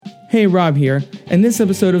Hey, Rob here, and this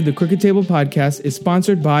episode of the Crooked Table Podcast is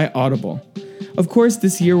sponsored by Audible. Of course,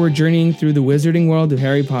 this year we're journeying through the wizarding world of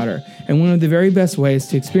Harry Potter, and one of the very best ways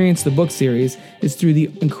to experience the book series is through the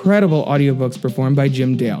incredible audiobooks performed by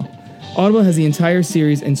Jim Dale. Audible has the entire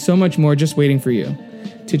series and so much more just waiting for you.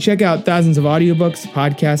 To check out thousands of audiobooks,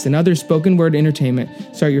 podcasts, and other spoken word entertainment,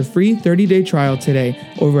 start your free 30-day trial today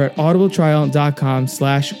over at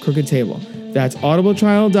audibletrial.com/crooked table. That's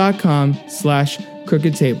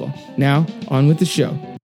audibletrial.com/crooked table. Now, on with the show.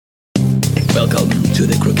 Welcome to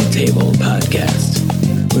the Crooked Table Podcast,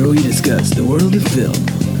 where we discuss the world of film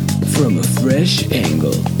from a fresh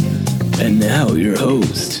angle. And now your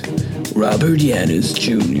host, Robert Yannis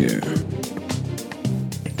Jr.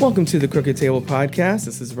 Welcome to the Crooked Table Podcast.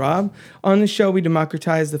 This is Rob. On the show, we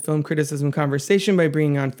democratize the film criticism conversation by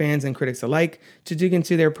bringing on fans and critics alike to dig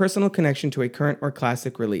into their personal connection to a current or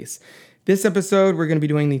classic release. This episode, we're going to be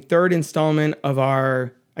doing the third installment of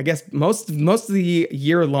our, I guess, most of the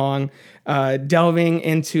year-long delving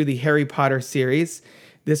into the Harry Potter series.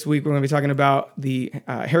 This week, we're going to be talking about the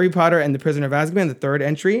Harry Potter and the Prisoner of Azkaban, the third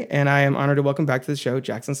entry, and I am honored to welcome back to the show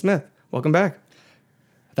Jackson Smith. Welcome back.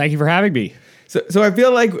 Thank you for having me. So I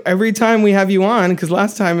feel like every time we have you on, because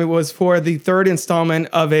last time it was for the third installment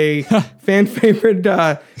of a fan favorite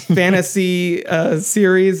fantasy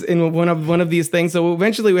series in one of these things. So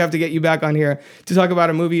eventually we have to get you back on here to talk about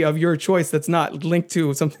a movie of your choice that's not linked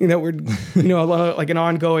to something that we're, like an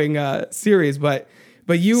ongoing series. But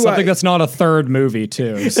you something that's not a third movie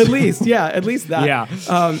too. At least that. Yeah.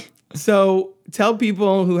 So tell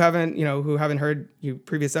people who haven't heard your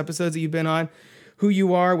previous episodes that you've been on, who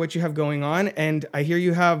you are, what you have going on, and I hear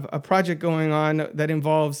you have a project going on that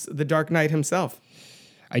involves the Dark Knight himself.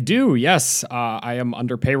 I do, yes. I am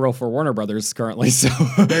under payroll for Warner Brothers currently, so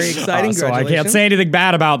very exciting. So I can't say anything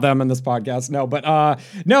bad about them in this podcast. No, but I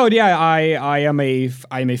am a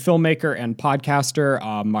filmmaker and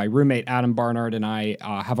podcaster. My roommate Adam Barnard and I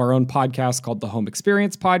have our own podcast called the Home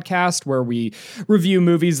Experience Podcast, where we review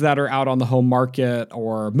movies that are out on the home market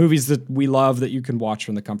or movies that we love that you can watch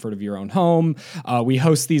from the comfort of your own home. We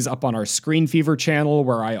host these up on our Screen Fever channel,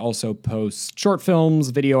 where I also post short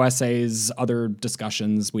films, video essays, other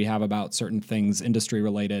discussions we have about certain things industry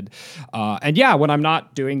related. And when I'm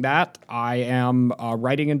not doing that, I am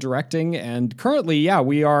writing and directing. And currently,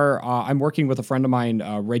 I'm working with a friend of mine,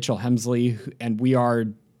 Rachel Hemsley, and we are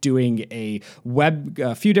doing a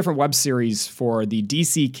few different web series for the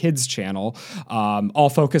DC Kids channel, all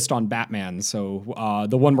focused on Batman. So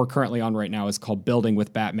the one we're currently on right now is called Building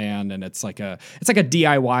with Batman, and it's like a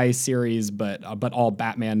DIY series, but all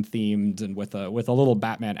Batman themed and with a little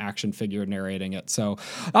Batman action figure narrating it. So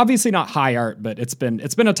obviously not high art, but it's been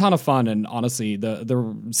a ton of fun, and honestly,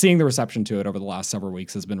 the seeing the reception to it over the last several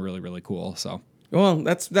weeks has been really, really cool. So well,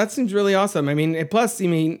 that seems really awesome. I mean, plus,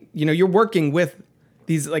 you're working with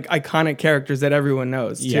these like iconic characters that everyone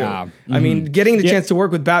knows too. Yeah. I mean, getting the chance to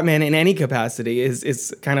work with Batman in any capacity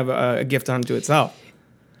is kind of a gift unto itself.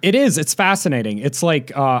 It is. It's fascinating. It's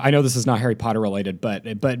like I know this is not Harry Potter related, but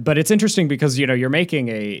it's interesting because you're making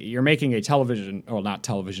a television, or not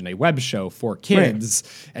television, a web show for kids,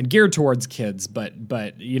 right, and geared towards kids. But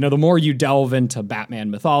the more you delve into Batman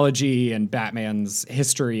mythology and Batman's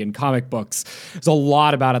history and comic books, there's a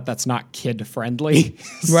lot about it that's not kid friendly.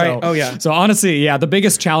 Right. Oh yeah. So honestly, the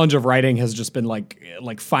biggest challenge of writing has just been like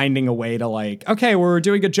finding a way to okay, we're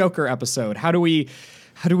doing a Joker episode. How do we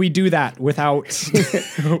do that without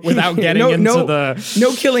getting no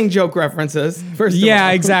killing joke references? First of all.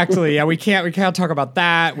 Exactly. Yeah, we can't talk about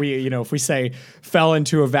that. We if we say fell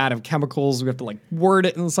into a vat of chemicals, we have to word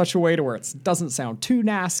it in such a way to where it doesn't sound too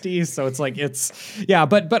nasty. So it's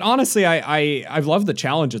but honestly, I've loved the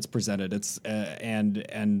challenge it's presented. It's and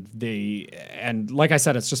like I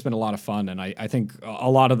said, it's just been a lot of fun, and I think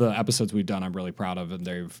a lot of the episodes we've done I'm really proud of, and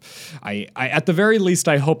I at the very least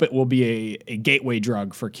I hope it will be a gateway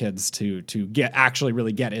drug for kids to actually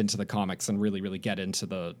really get into the comics and really, really get into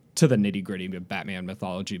the nitty gritty of Batman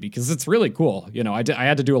mythology, because it's really cool. I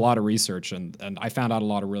had to do a lot of research and I found out a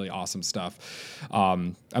lot of really awesome stuff.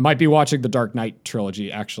 I might be watching the Dark Knight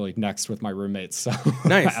trilogy actually next with my roommates. So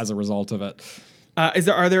nice. As a result of it.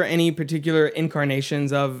 Are there any particular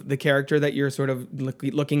incarnations of the character that you're sort of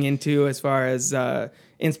looking into as far as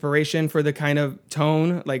inspiration for the kind of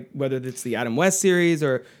tone, like whether it's the Adam West series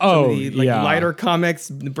or some of the lighter comics,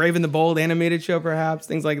 the Brave and the Bold animated show, perhaps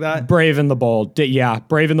things like that? Brave and the Bold,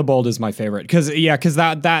 Brave and the Bold is my favorite because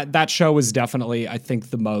that show was definitely, I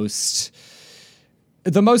think, the most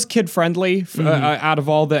kid friendly out of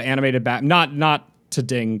all the animated not to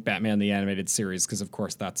ding Batman the Animated Series because, of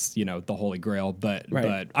course, that's, you know, the holy grail. But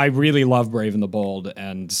I really love Brave and the Bold,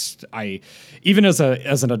 and I, even as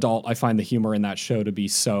an adult, I find the humor in that show to be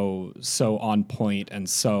so on point and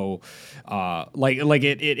so like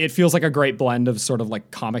it feels like a great blend of sort of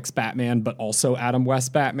like comics Batman, but also Adam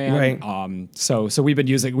West Batman. Right. So we've been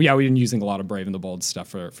using a lot of Brave and the Bold stuff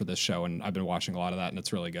for this show, and I've been watching a lot of that, and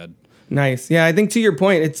it's really good. Nice. Yeah, I think to your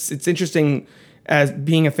point, it's interesting as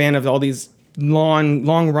being a fan of all these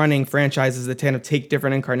long running franchises that kind of take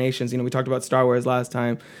different incarnations. You know, we talked about Star Wars last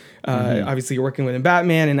time. Obviously, you're working with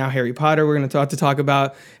Batman, and now Harry Potter. We're going to talk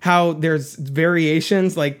about how there's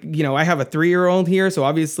variations. Like, you know, I have a 3-year-old here, so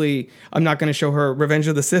obviously I'm not going to show her Revenge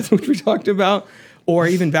of the Sith, which we talked about, or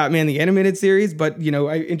even Batman the Animated Series. But, you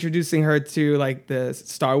know, introducing her to like the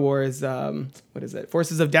Star Wars,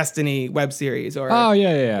 Forces of Destiny web series, or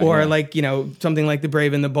like, you know, something like The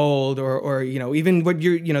Brave and the Bold, or you know, even what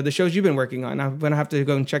the shows you've been working on. I'm going to have to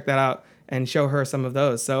go and check that out and show her some of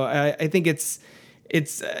those. So I think it's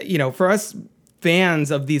you know, for us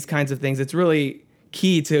fans of these kinds of things, it's really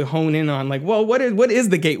key to hone in on, like, well, what is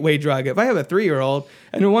the gateway drug? If I have a 3-year-old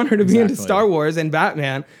and I want her to be into Star Wars and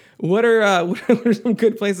Batman, what are some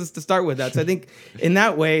good places to start with that? So I think in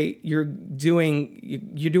that way you're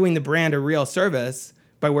doing the brand a real service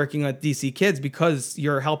by working with DC Kids, because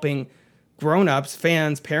you're helping grown-ups,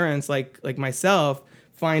 fans, parents like myself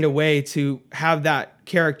find a way to have that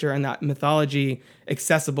character and that mythology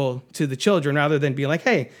accessible to the children, rather than be like,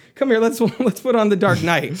 hey, come here, let's put on the Dark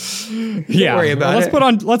Knight. Don't worry about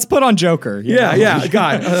it. Let's put on Joker. Yeah.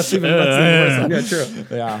 God, that's even worse. Yeah, true.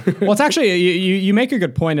 Yeah. Well, it's actually you make a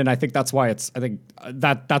good point, and I think that's why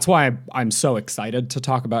that's why I'm so excited to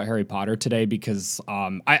talk about Harry Potter today, because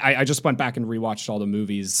I just went back and rewatched all the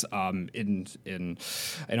movies in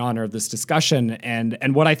honor of this discussion,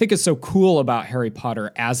 and what I think is so cool about Harry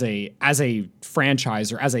Potter as a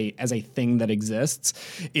franchise, or as a thing that exists,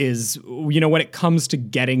 is, you know, when it comes to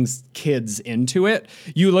getting kids into it,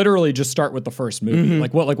 you literally just start with the first movie.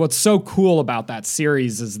 What's so cool about that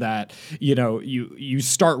series is that, you know, you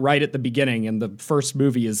start right at the beginning, and the first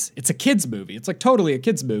movie it's a kids movie. It's like totally a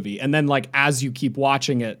kids movie. And then, like, as you keep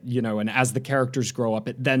watching it, you know, and as the characters grow up,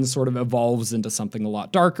 it then sort of evolves into something a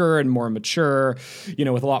lot darker and more mature, you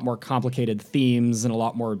know, with a lot more complicated themes and a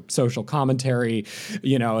lot more social commentary.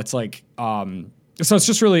 You know, it's like, so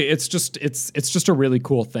it's just a really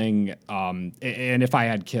cool thing. And if I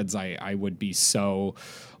had kids, I would be so,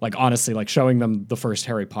 like, honestly, like, showing them the first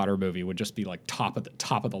Harry Potter movie would just be like top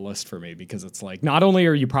of the list for me, because it's like, not only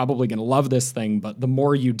are you probably going to love this thing, but the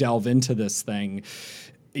more you delve into this thing,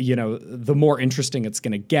 you know, the more interesting it's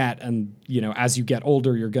going to get. And, you know, as you get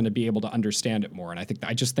older, you're going to be able to understand it more. And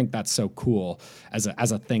I just think that's so cool as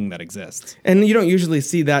a thing that exists. And you don't usually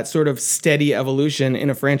see that sort of steady evolution in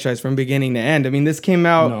a franchise from beginning to end. I mean, this came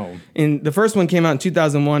out the first one came out in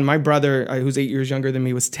 2001. My brother, who's 8 years younger than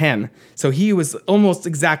me, was 10. So he was almost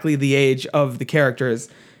exactly the age of the characters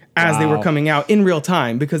as they were coming out in real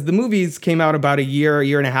time, because the movies came out about a year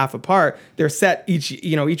and a half apart. They're set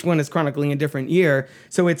each one is chronicling a different year.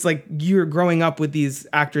 So it's like you're growing up with these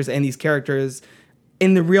actors and these characters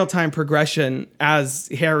in the real time progression as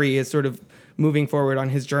Harry is sort of moving forward on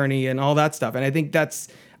his journey and all that stuff. And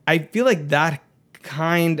I feel like that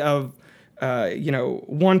kind of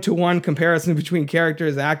one-to-one comparison between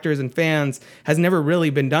characters, actors, and fans has never really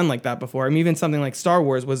been done like that before. I mean, even something like Star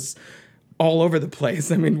Wars was all over the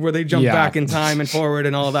place. I mean, where they jump back in time and forward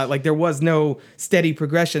and all of that. Like, there was no steady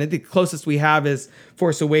progression. I think the closest we have is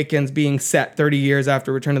Force Awakens being set 30 years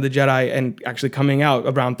after Return of the Jedi, and actually coming out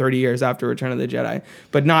around 30 years after Return of the Jedi,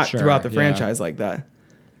 but not throughout the franchise like that.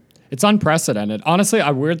 It's unprecedented. Honestly,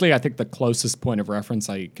 I think the closest point of reference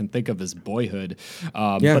I can think of is Boyhood.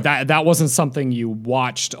 But that wasn't something you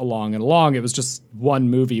watched along and along. It was just one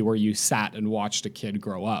movie where you sat and watched a kid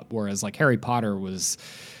grow up. Whereas, like, Harry Potter was,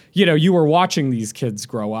 you know, you were watching these kids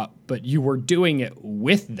grow up, but you were doing it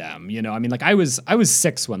with them. You know, I mean, like, I was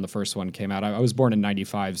 6 when the first one came out. I was born in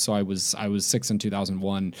 '95, so I was 6 in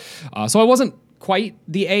 2001. So I wasn't quite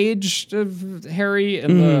the age of Harry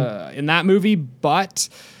in that movie, but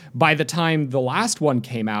by the time the last one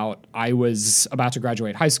came out, I was about to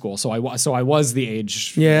graduate high school. So I was the age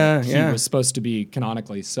he was supposed to be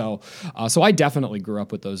canonically. So I definitely grew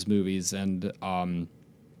up with those movies, and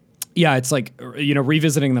it's like, you know,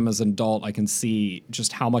 revisiting them as an adult, I can see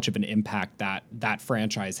just how much of an impact that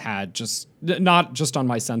franchise had, just not just on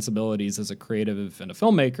my sensibilities as a creative and a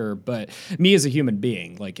filmmaker, but me as a human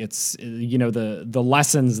being. Like, it's, you know, the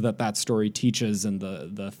lessons that story teaches and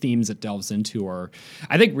the themes it delves into are,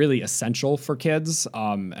 I think, really essential for kids,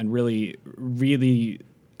 and really, really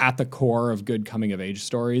at the core of good coming of age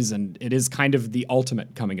stories, and it is kind of the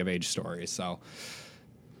ultimate coming of age story. So,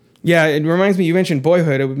 yeah, it reminds me. You mentioned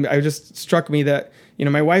Boyhood. It just struck me that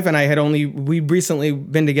my wife and I we'd recently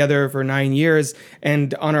been together for 9 years,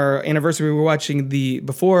 and on our anniversary, we were watching the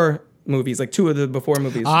Before movies, like 2 of the Before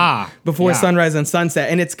movies, Before Sunrise and Sunset,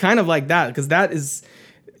 and it's kind of like that because that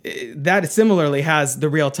similarly has the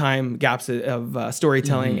real-time gaps of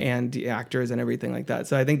storytelling and the actors and everything like that.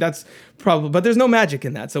 So I think that's probably, but there's no magic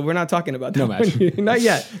in that. So we're not talking about that. No magic. Not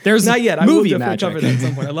yet. There's not yet. Movie I will definitely magic. cover that at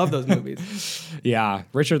some point. I love those movies. Yeah.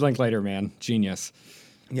 Richard Linklater, man. Genius.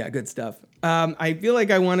 Yeah, good stuff. I feel like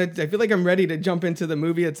I'm ready to jump into the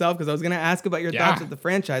movie itself because I was going to ask about your thoughts of the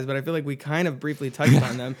franchise, but I feel like we kind of briefly touched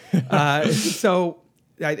on them. So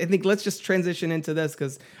I think let's just transition into this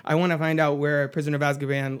because I want to find out where Prisoner of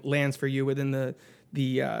Azkaban lands for you within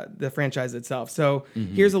the franchise itself. So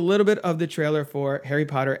here's a little bit of the trailer for Harry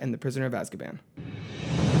Potter and the Prisoner of Azkaban.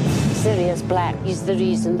 Sirius Black is the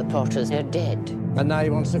reason the Potters are dead. And now he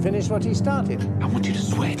wants to finish what he started. I want you to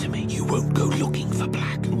swear to me you won't go looking for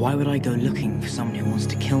Black. Why would I go looking for someone who wants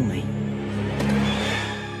to kill me?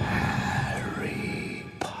 Harry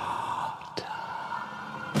Potter.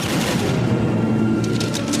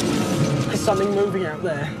 There's something moving out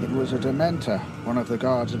there. It was a Dementor, one of the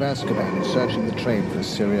guards of Azkaban, searching the train for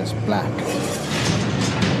Sirius Black.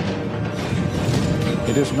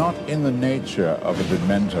 It is not in the nature of a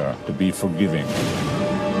Dementor to be forgiving.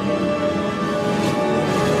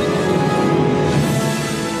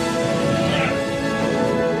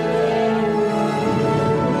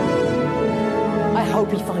 I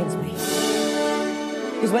hope he finds me.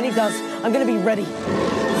 Because when he does, I'm going to be ready.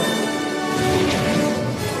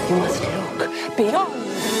 You must look beyond.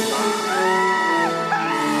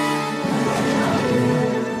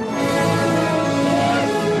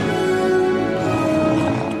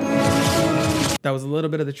 That was a little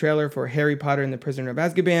bit of the trailer for Harry Potter and the Prisoner of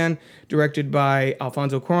Azkaban, directed by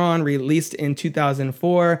Alfonso Cuarón, released in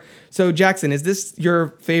 2004. So, Jackson, is this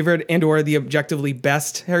your favorite and/or the objectively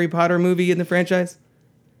best Harry Potter movie in the franchise?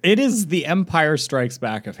 It is the Empire Strikes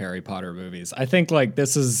Back of Harry Potter movies. I think like it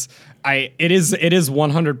is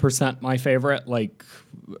 100% my favorite, like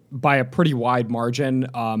by a pretty wide margin.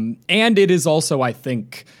 And it is also, I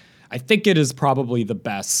think it is probably the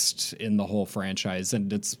best in the whole franchise,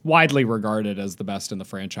 and it's widely regarded as the best in the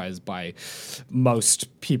franchise by most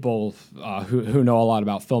people who know a lot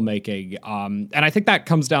about filmmaking. And I think that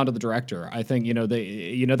comes down to the director. I think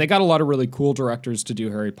they got a lot of really cool directors to do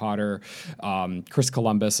Harry Potter. Chris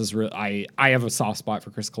Columbus is I have a soft spot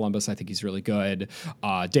for Chris Columbus. I think he's really good.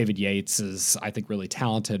 David Yates is, I think, really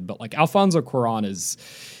talented. But like Alfonso Cuarón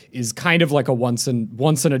is kind of like a once in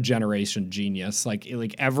a generation genius. Like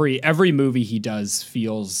every movie he does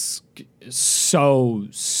feels so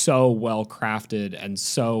well crafted and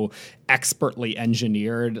so expertly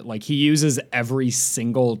engineered. Like he uses every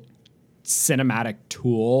single cinematic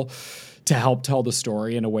tool to help tell the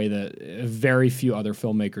story in a way that very few other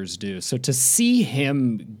filmmakers do. So to see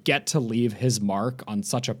him get to leave his mark on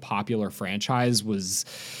such a popular franchise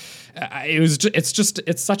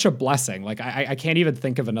it's such a blessing. Like I can't even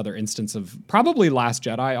think of another instance of probably Last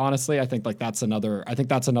Jedi. Honestly, I think that's another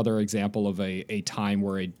example of a time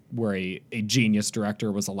where a genius director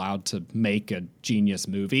was allowed to make a genius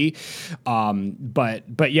movie.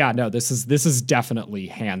 But yeah, no, this is definitely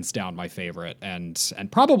hands down my favorite and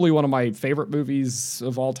probably one of my favorite movies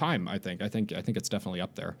of all time. I think it's definitely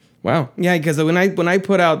up there. Wow. Yeah, because when I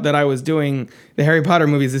put out that I was doing the Harry Potter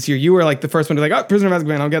movies this year, you were like the first one to be like, oh, Prisoner of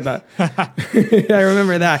Azkaban, I'll get that. I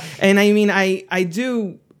remember that. And I mean, I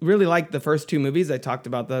do really like the first 2 movies. I talked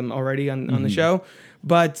about them already on the show,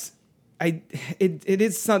 but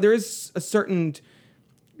there is a certain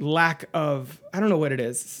lack of, I don't know what it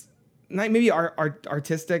is. Maybe our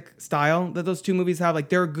artistic style that those 2 movies have. Like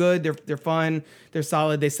they're good, they're fun, they're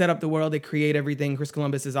solid. They set up the world, they create everything. Chris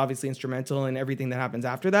Columbus is obviously instrumental in everything that happens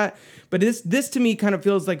after that. But this to me kind of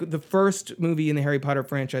feels like the first movie in the Harry Potter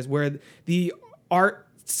franchise where the art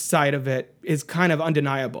side of it is kind of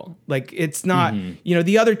undeniable. Like it's not,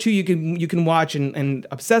 the other 2 you can watch and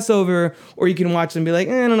obsess over, or you can watch and be like,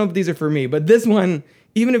 I don't know if these are for me. But this one,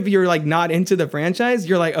 even if you're like not into the franchise,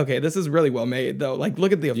 you're like, okay, this is really well made though. Like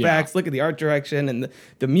look at the effects, look at the art direction and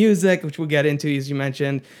the music, which we'll get into as you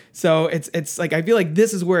mentioned. So it's like, I feel like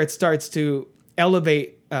this is where it starts to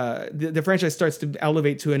elevate, the franchise starts to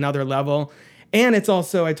elevate to another level. And it's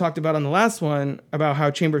also, I talked about on the last one about how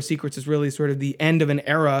Chamber of Secrets is really sort of the end of an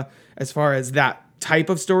era as far as that type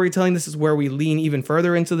of storytelling. This is where we lean even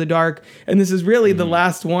further into the dark. And this is really the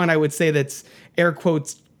last one I would say that's air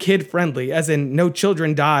quotes kid friendly, as in no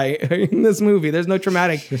children die in this movie. There's no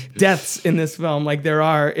traumatic deaths in this film like there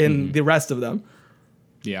are in the rest of them.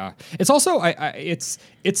 Yeah, it's also it's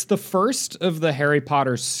the first of the Harry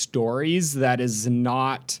Potter stories that is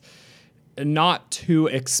not too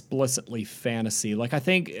explicitly fantasy. Like I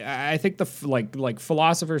think the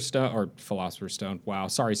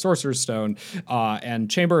Sorcerer's Stone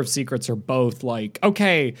and Chamber of Secrets are both like,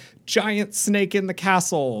 okay, giant snake in the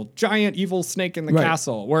castle, giant evil snake in the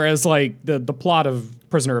castle, whereas like the plot of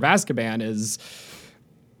Prisoner of Azkaban is,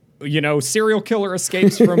 serial killer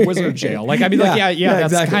escapes from wizard jail. Like, I mean, that's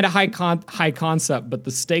exactly. Kind of high concept, but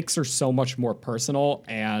the stakes are so much more personal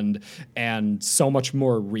and so much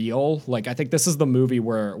more real. Like, I think this is the movie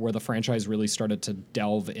where the franchise really started to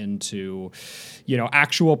delve into,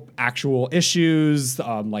 actual issues,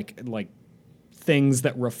 like things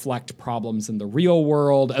that reflect problems in the real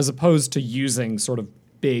world, as opposed to using sort of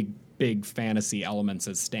big fantasy elements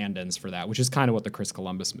as stand-ins for that, which is kind of what the Chris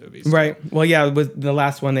Columbus movies do. Right. Well, yeah, with the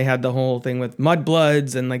last one, they had the whole thing with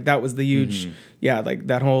mudbloods, and like that was the huge, like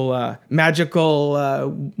that whole magical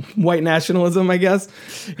white nationalism, I guess.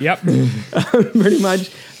 Yep. Pretty much.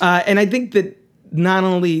 And I think that not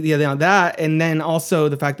only that, and then also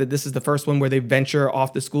the fact that this is the first one where they venture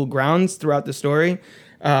off the school grounds throughout the story.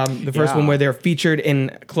 The first one where they're featured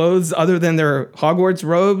in clothes other than their Hogwarts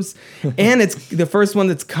robes. And it's the first one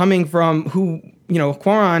that's coming from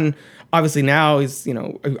Cuarón, obviously now is,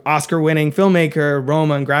 Oscar-winning filmmaker,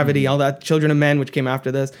 Roma and Gravity, all that, Children of Men, which came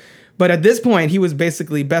after this. But at this point, he was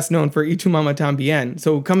basically best known for Y Tu Mamá También.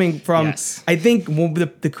 So coming from, I think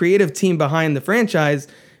the creative team behind the franchise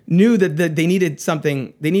knew that they needed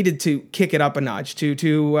something, they needed to kick it up a notch,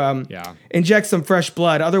 to inject some fresh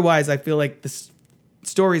blood. Otherwise, I feel like this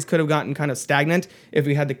stories could have gotten kind of stagnant if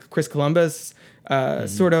we had the Chris Columbus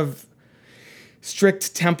sort of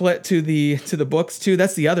strict template to the books too.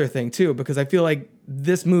 That's the other thing too, because I feel like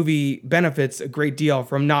this movie benefits a great deal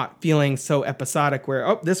from not feeling so episodic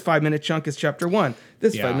where, this 5-minute chunk is chapter 1.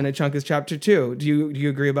 This 5-minute chunk is chapter 2. Do you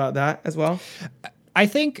agree about that as well? I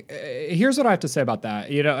think here's what I have to say about that.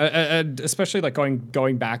 Especially like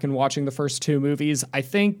going back and watching the first two movies. I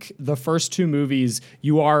think the first two movies,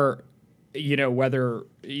 you are, whether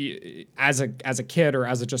as a kid or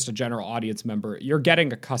as just a general audience member, you're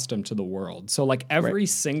getting accustomed to the world. So like every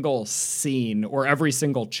single scene or every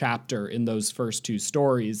single chapter in those first two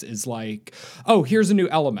stories is like, oh, here's a new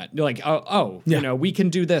element. You're like, we can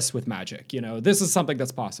do this with magic. This is something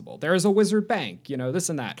that's possible. There is a wizard bank, this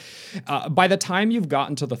and that. By the time you've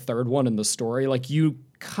gotten to the third one in the story, like you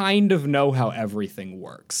kind of know how everything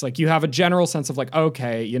works. Like you have a general sense of like,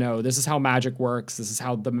 okay, this is how magic works. This is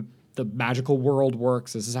how the magical world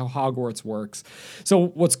works. This is how Hogwarts works. So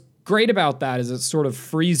what's great about that is it sort of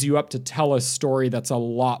frees you up to tell a story that's a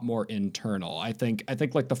lot more internal. I think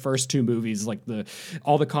like the first two movies, like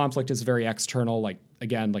all the conflict is very external, like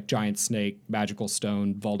again, like giant snake, magical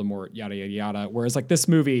stone, Voldemort, yada, yada, yada. Whereas like this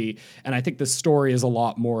movie, and I think this story is a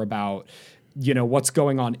lot more about what's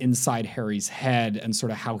going on inside Harry's head and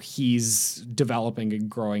sort of how he's developing and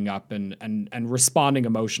growing up and responding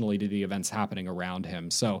emotionally to the events happening around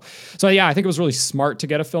him. So yeah, I think it was really smart to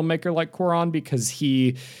get a filmmaker like Cuarón, because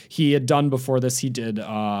he had done before this. He did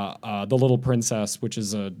The Little Princess, which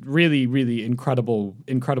is a really, really incredible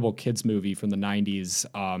kids movie from the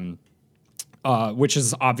 90s. Which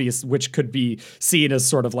is obvious, which could be seen as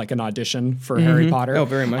sort of like an audition for Harry Potter. Oh,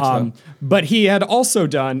 very much so. But he had also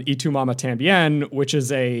done Y Tu Mamá También, which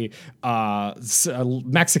is a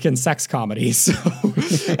Mexican sex comedy. So,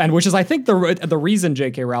 and which is, I think, the reason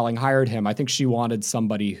J.K. Rowling hired him. I think she wanted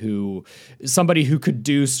somebody who could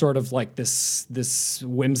do sort of like this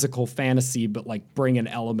whimsical fantasy, but like bring an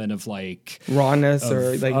element of like rawness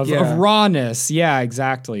of rawness. Yeah,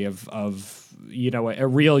 exactly. Of a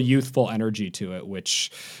real youthful energy to it,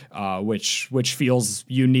 which feels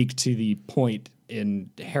unique to the point in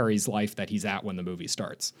Harry's life that he's at when the movie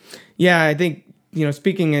starts. Yeah, I think,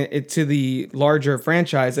 speaking it to the larger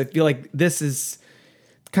franchise, I feel like this is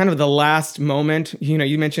kind of the last moment.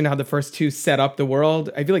 You mentioned how the first two set up the world.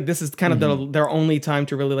 I feel like this is kind of their only time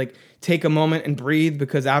to really like take a moment and breathe,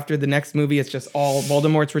 because after the next movie, it's just all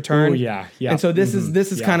Voldemort's return. Oh, yeah. And so this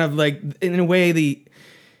is kind of like, in a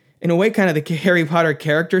way, kind of the Harry Potter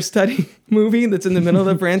character study movie that's in the middle of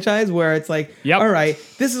the franchise, where it's like, all right,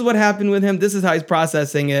 this is what happened with him. This is how he's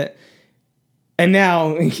processing it. And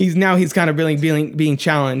now he's kind of really being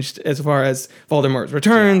challenged as far as Voldemort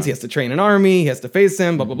returns. He has to train an army. He has to face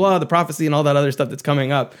him, blah, blah, blah, the prophecy and all that other stuff that's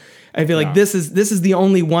coming up. I feel like this is the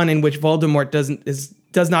only one in which Voldemort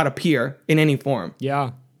does not appear in any form.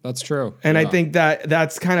 Yeah, that's true. And I think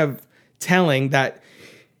that's kind of telling that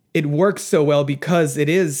it works so well because it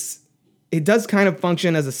does kind of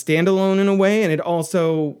function as a standalone in a way, and it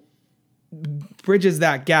also bridges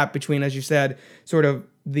that gap between, as you said, sort of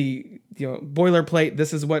the boilerplate.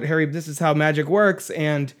 This is how magic works,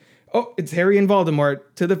 and it's Harry and Voldemort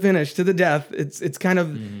to the finish, to the death. It's kind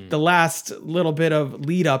of the last little bit of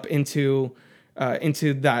lead up into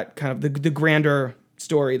that kind of the grander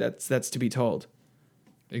story that's to be told.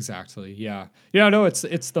 Exactly. Yeah. Yeah. No.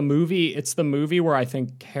 It's the movie. It's the movie where I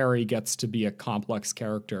think Harry gets to be a complex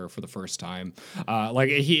character for the first time. Like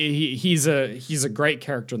he's a great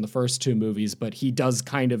character in the first two movies, but he does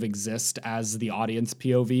kind of exist as the audience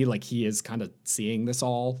POV. Like he is kind of seeing this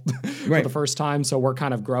all for the first time. So we're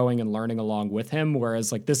kind of growing and learning along with him.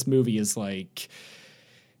 Whereas like this movie is like,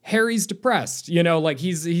 Harry's depressed, like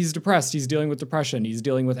he's depressed. He's dealing with depression. He's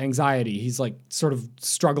dealing with anxiety. He's like sort of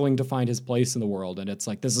struggling to find his place in the world. And it's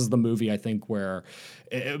like, this is the movie I think where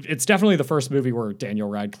it's definitely the first movie where Daniel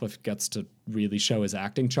Radcliffe gets to really show his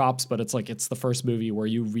acting chops. But it's like, it's the first movie where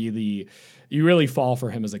you really fall for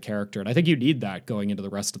him as a character. And I think you need that going into the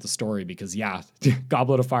rest of the story because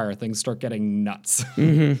Goblet of Fire, things start getting nuts.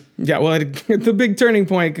 Mm-hmm. Yeah. Well, the big turning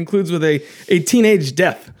point concludes with a teenage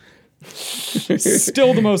death.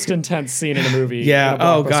 Still the most intense scene in a movie. Yeah.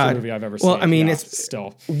 Oh God. Movie I've ever seen. Well, I mean, it's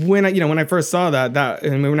still when I first saw that,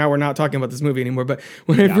 and now we're not talking about this movie anymore. But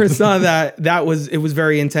when I first saw it was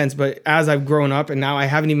very intense. But as I've grown up and now I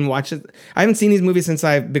haven't even watched it. I haven't seen these movies since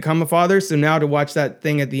I've become a father. So now to watch that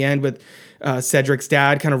thing at the end with Cedric's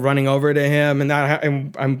dad kind of running over to him, and that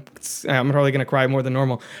I'm probably gonna cry more than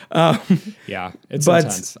normal. It's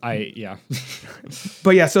intense.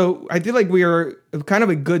 But yeah, so I feel like we are kind of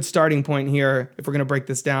a good starting point here if we're gonna break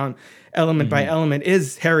this down element by element.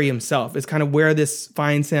 Is Harry himself? Is kind of where this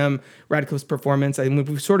finds him. Radcliffe's performance. I mean,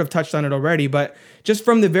 we've sort of touched on it already, but just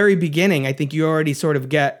from the very beginning, I think you already sort of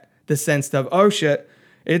get the sense of, oh shit,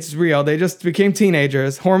 it's real. They just became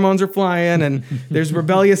teenagers. Hormones are flying, and there's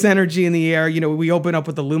rebellious energy in the air. We open up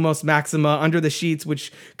with the Lumos Maxima under the sheets,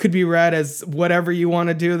 which could be read as whatever you want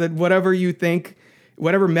to do, that whatever you think,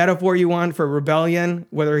 whatever metaphor you want for rebellion,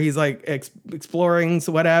 whether he's like exploring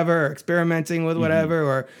whatever, or experimenting with whatever,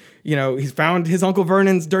 or he's found his Uncle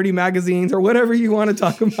Vernon's dirty magazines, or whatever you want to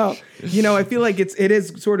talk about. I feel like it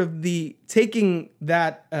is sort of the taking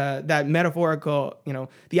that metaphorical,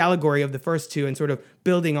 the allegory of the first two and sort of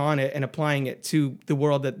building on it and applying it to the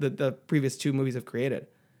world that the previous two movies have created.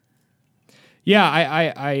 Yeah,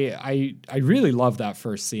 I really love that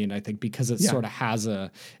first scene. I think because it sort of has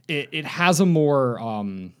it has a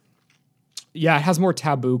more it has more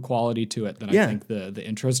taboo quality to it than I think the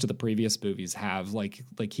intros to the previous movies have. Like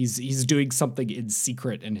he's doing something in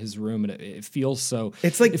secret in his room, and it feels so.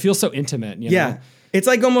 It feels so intimate. You know? It's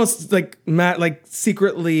like almost like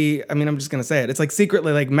secretly. I mean, I'm just gonna say it. It's like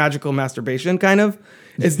secretly like magical masturbation, kind of.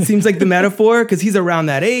 It seems like the metaphor because he's around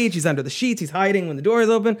that age. He's under the sheets. He's hiding when the door is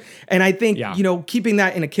open. And I think keeping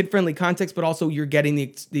that in a kid-friendly context, but also you're getting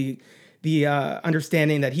the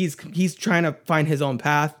understanding that he's trying to find his own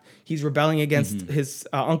path. He's rebelling against his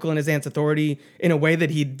uncle and his aunt's authority in a way that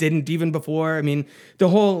he didn't even before. I mean,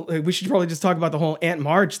 we should probably just talk about the whole Aunt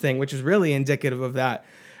Marge thing, which is really indicative of that.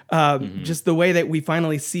 Just the way that we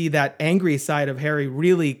finally see that angry side of Harry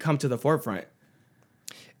really come to the forefront.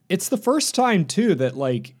 It's the first time too that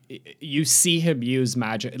like you see him use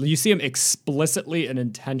magic. You see him explicitly and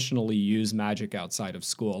intentionally use magic outside of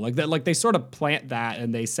school. Like that, like they sort of plant that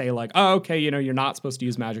and they say like, oh, okay, you're not supposed to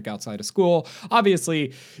use magic outside of school.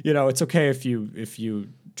 Obviously, it's okay if you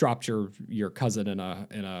dropped your cousin in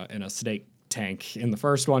a snake tank in the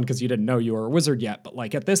first one because you didn't know you were a wizard yet. But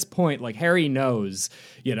like at this point, like Harry knows,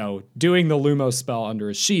 doing the Lumos spell under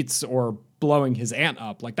his sheets or blowing his aunt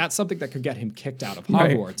up, like that's something that could get him kicked out of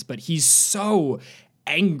Hogwarts. Right. But he's so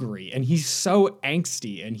angry and he's so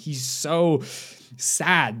angsty and he's so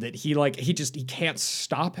sad that he can't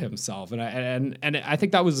stop himself. And I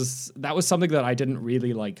think that was something that I didn't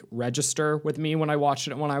really like register with me when I watched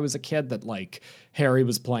it when I was a kid, that like Harry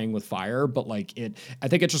was playing with fire. But like I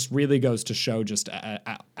think it just really goes to show just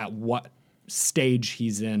at what stage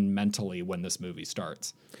he's in mentally when this movie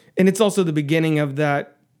starts. And it's also the beginning of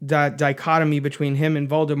that dichotomy between him and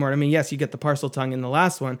Voldemort. I mean, yes, you get the Parseltongue in the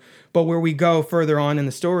last one, but where we go further on in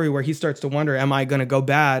the story where he starts to wonder, am I going to go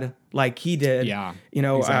bad like he did? Yeah.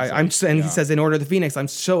 Exactly. He says in Order of the Phoenix, I'm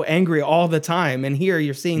so angry all the time. And here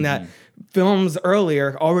you're seeing that films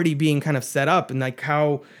earlier already being kind of set up and like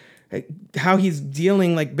how he's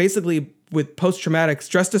dealing, like basically with post-traumatic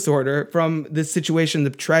stress disorder from this situation, the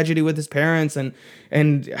tragedy with his parents, and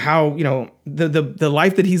how, you know, the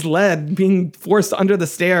life that he's led, being forced under the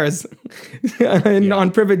stairs and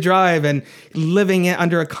on Privet Drive and living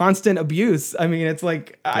under a constant abuse. I mean, it's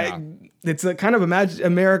like it's a kind of a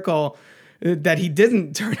miracle that he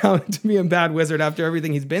didn't turn out to be a bad wizard after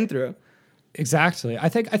everything he's been through. Exactly. I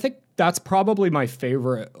think that's probably my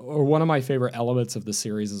favorite, or one of my favorite elements of the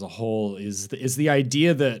series as a whole, is the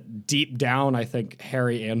idea that deep down, I think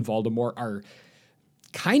Harry and Voldemort are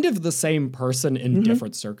kind of the same person in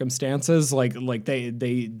different circumstances. Like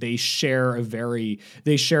they share very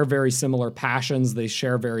similar passions. They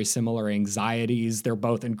share very similar anxieties. They're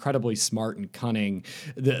both incredibly smart and cunning.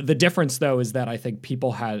 The difference, though, is that I think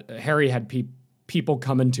Harry had people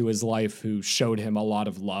come into his life who showed him a lot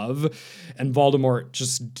of love, and Voldemort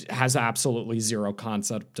just has absolutely zero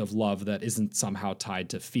concept of love that isn't somehow tied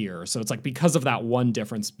to fear. So it's like, because of that one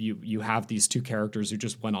difference, you have these two characters who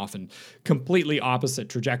just went off in completely opposite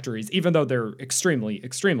trajectories, even though they're extremely,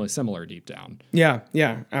 extremely similar deep down. Yeah,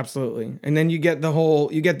 absolutely. And then you get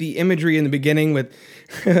the imagery in the beginning with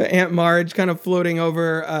Aunt Marge kind of floating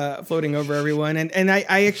over everyone. And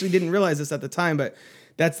I actually didn't realize this at the time, but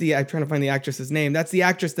I'm trying to find the actress's name. That's the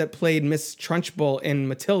actress that played Miss Trunchbull in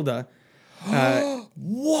Matilda.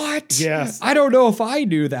 What? Yes. I don't know if I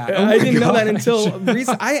knew that. I didn't know that until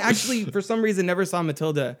recently. I actually, for some reason, never saw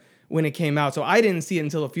Matilda when it came out. So I didn't see it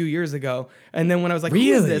until a few years ago. And then when I was like, Who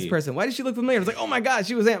is this person? Why does she look familiar? I was like, oh my God,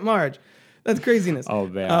 she was Aunt Marge. That's craziness. Oh,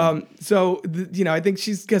 man. I think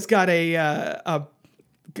she's just got a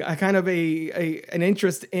kind of an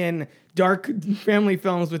interest in dark family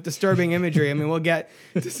films with disturbing imagery. I mean, we'll get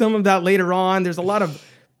to some of that later on. There's a lot of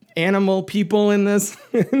animal people in this.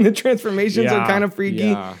 And the transformations are kind of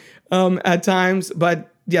freaky at times.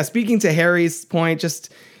 But yeah, speaking to Harry's point,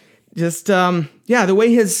 the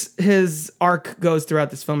way his arc goes throughout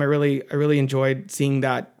this film, I really enjoyed seeing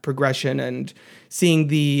that progression and seeing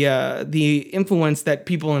the influence that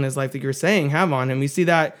people in his life, that you're saying, have on him. We see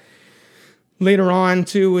that later on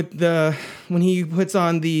too, with when he puts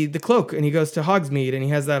on the cloak and he goes to Hogsmeade, and he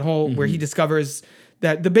has that whole where he discovers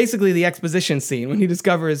that basically the exposition scene when he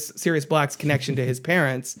discovers Sirius Black's connection to his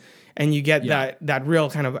parents, and you get that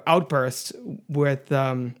real kind of outburst with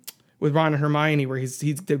Ron and Hermione, where he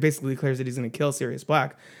basically declares that he's going to kill Sirius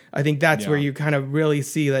Black. I think that's where you kind of really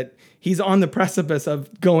see that he's on the precipice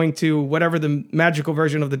of going to whatever the magical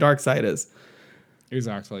version of the dark side is.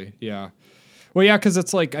 Exactly. Yeah. Well, yeah, because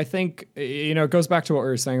it's like, I think, you know, it goes back to what we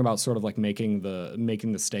were saying about sort of like making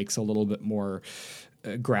the stakes a little bit more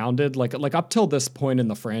grounded. Like up till this point in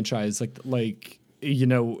the franchise, like you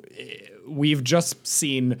know, we've just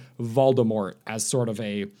seen Voldemort as sort of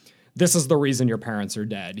this is the reason your parents are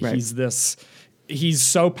dead. Right. He's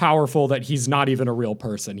so powerful that he's not even a real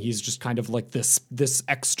person. He's just kind of like this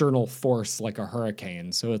external force, like a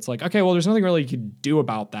hurricane. So it's like, okay, well, there's nothing really you can do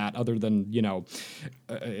about that other than,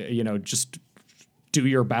 just do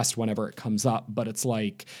your best whenever it comes up. But it's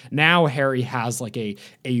like, now Harry has like a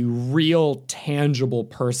real tangible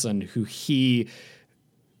person who he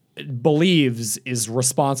believes is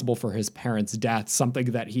responsible for his parents' death,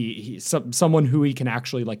 something that someone who he can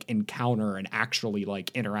actually like encounter and actually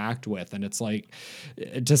like interact with. And it's like,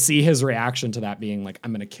 to see his reaction to that being like,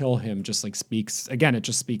 I'm going to kill him, just like it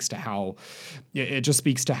just speaks to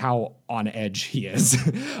how on edge he is.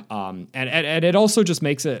 And it also just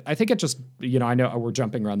makes it, I think it just, I know we're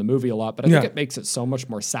jumping around the movie a lot, but I think it makes it so much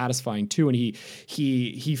more satisfying too. And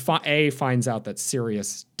he finds out that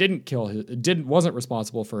Sirius wasn't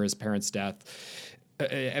responsible for his parents' death,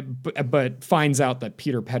 but finds out that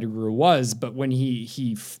Peter Pettigrew was. But when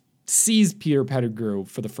he sees Peter Pettigrew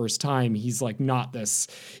for the first time, he's not this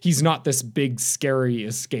big, scary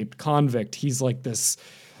escaped convict. He's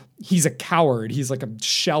a coward. He's like a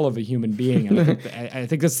shell of a human being. And I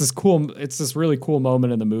think it's this really cool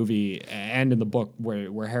moment in the movie and in the book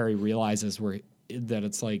where Harry realizes that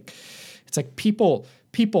it's like people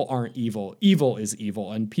aren't evil. Evil is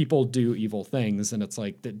evil, and people do evil things. And it's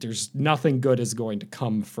like that there's nothing good is going to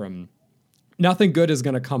come from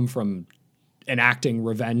enacting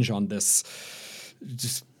revenge on this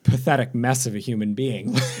just pathetic mess of a human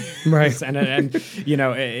being. Right. and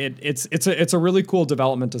it's a really cool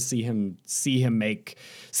development to see him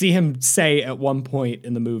say at one point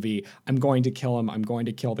in the movie, I'm going to kill him. I'm going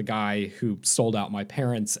to kill the guy who sold out my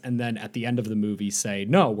parents. And then at the end of the movie say,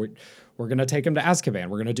 no, we're going to take him to Azkaban.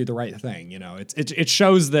 We're going to do the right thing. It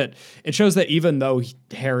shows that even though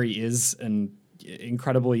Harry is an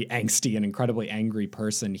incredibly angsty and incredibly angry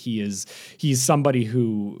person, he's somebody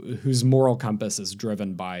whose moral compass is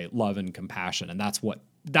driven by love and compassion, and that's what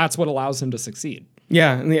allows him to succeed.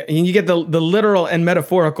 Yeah, and you get the literal and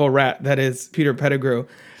metaphorical rat that is Peter Pettigrew,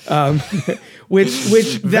 which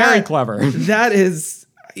Very clever. That is,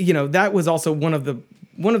 that was also one of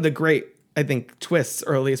the great, I think, twists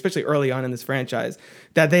especially early on in this franchise,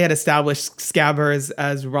 that they had established Scabbers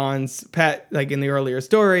as Ron's pet, like in the earlier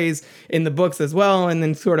stories, in the books as well, and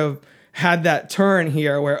then sort of had that turn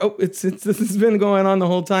here where this has been going on the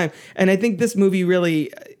whole time. And I think this movie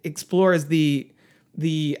really explores the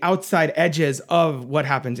outside edges of what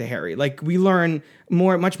happened to Harry. Like, we learn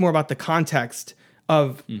much more about the context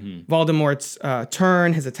of Voldemort's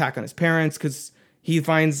turn, his attack on his parents, because he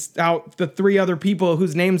finds out the 3 other people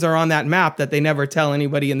whose names are on that map that they never tell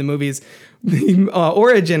anybody in the movies the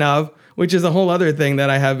origin of, which is a whole other thing that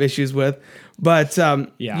I have issues with. But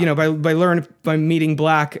by meeting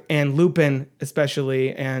Black and Lupin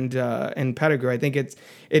especially, and Pettigrew, I think it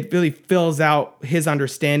really fills out his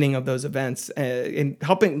understanding of those events and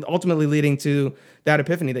ultimately leading to that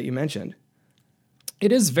epiphany that you mentioned.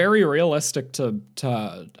 It is very realistic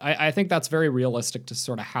I think that's very realistic to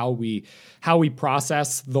sort of how we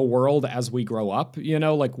process the world as we grow up.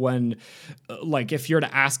 Like when, like if you're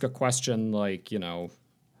to ask a question like,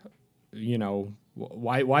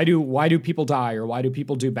 why do people die, or why do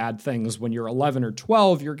people do bad things? When you're 11 or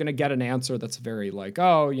 12, you're going to get an answer that's very like,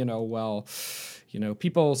 some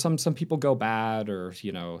people go bad, or,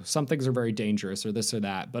 some things are very dangerous, or this or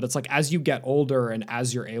that. But it's like, as you get older and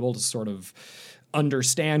as you're able to sort of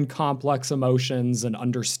understand complex emotions and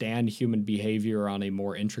understand human behavior on a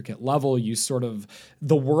more intricate level,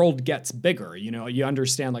 the world gets bigger. You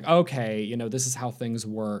understand like, okay, this is how things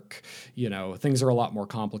work. Things are a lot more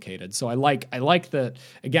complicated. So I like that.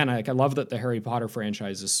 Again, I love that the Harry Potter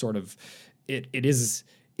franchise is sort of, it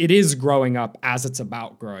is growing up as it's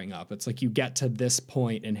about growing up. It's like you get to this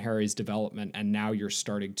point in Harry's development, and now you're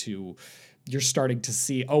starting to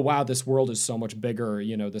see, oh wow, this world is so much bigger.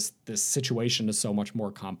 This situation is so much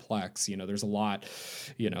more complex. There's a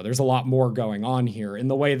lot more going on here, in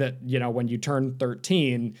the way that, when you turn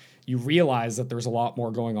 13, you realize that there's a lot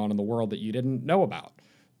more going on in the world that you didn't know about.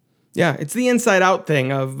 Yeah, it's the Inside Out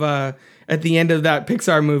thing of at the end of that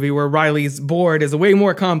Pixar movie where Riley's board is way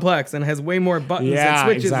more complex and has way more buttons and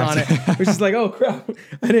switches on it, which is like, oh crap,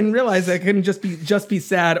 I didn't realize I couldn't just be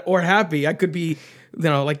sad or happy. I could be,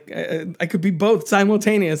 I could be both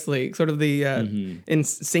simultaneously. Sort of the in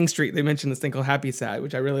Sing Street, they mentioned this thing called Happy Sad,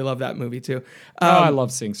 which I really love that movie too. I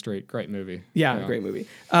love Sing Street, great movie. Yeah, great movie.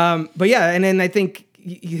 But yeah, and then I think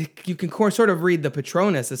you can sort of read the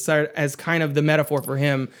Patronus as kind of the metaphor for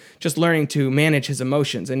him just learning to manage his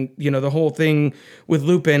emotions. And, the whole thing with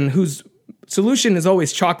Lupin, whose solution is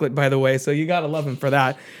always chocolate, by the way, so you got to love him for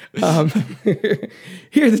that.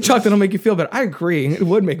 Here, the chocolate will make you feel better. I agree. It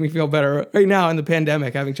would make me feel better. Right now in the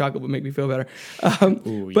pandemic, having chocolate would make me feel better.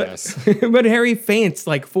 Yes. But Harry faints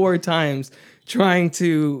like 4 times trying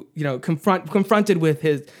to, confronted with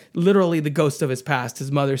literally the ghost of his past,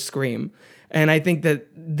 his mother's scream. And I think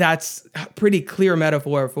that's a pretty clear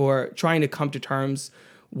metaphor for trying to come to terms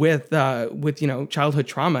with childhood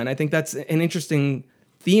trauma. And I think that's an interesting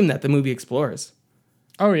theme that the movie explores.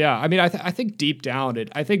 Oh yeah, I mean, I think deep down,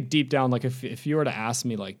 like if you were to ask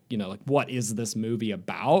me, like, like what is this movie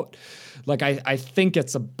about? Like I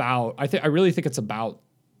really think it's about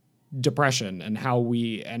depression and how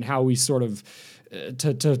we sort of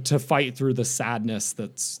to fight through the sadness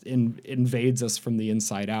that's invades us from the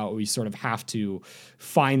inside out. We sort of have to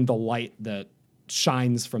find the light that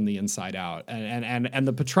shines from the inside out, and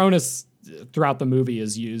the Patronus throughout the movie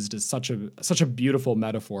is used as such a beautiful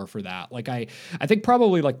metaphor for that. Like I think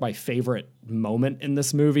probably like my favorite moment in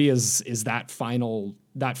this movie is that final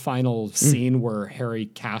scene where Harry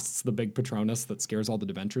casts the big Patronus that scares all the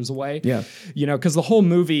Dementors away. Yeah. Because the whole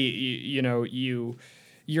movie,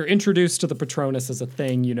 you're introduced to the Patronus as a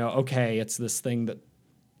thing, okay, it's this thing that,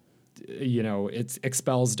 it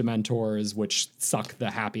expels Dementors, which suck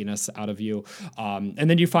the happiness out of you. And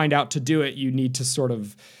then you find out to do it, you need to sort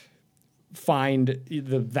of find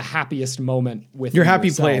the happiest moment with your happy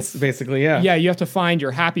yourself. Place, basically. Yeah, you have to find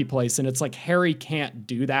your happy place, and it's like Harry can't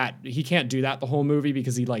do that. He can't do that the whole movie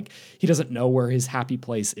because he doesn't know where his happy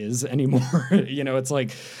place is anymore. It's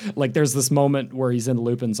like there's this moment where he's in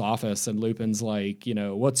Lupin's office, and Lupin's like,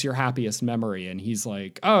 what's your happiest memory? And he's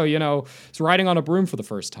like, oh, it's riding on a broom for the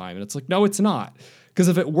first time. And it's like, no, it's not. Because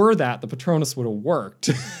if it were that, the Patronus would have worked.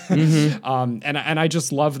 And I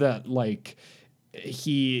just love that, like,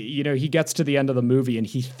 he gets to the end of the movie and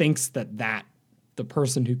he thinks that the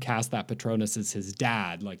person who cast that Patronus is his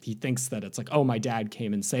dad. Like, he thinks that it's like, oh, my dad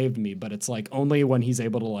came and saved me. But it's like only when he's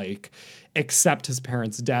able to like accept his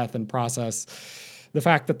parents' death and process the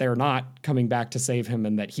fact that they're not coming back to save him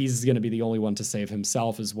and that he's going to be the only one to save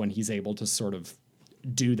himself is when he's able to sort of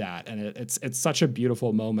do that. And it's such a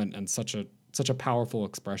beautiful moment and such a powerful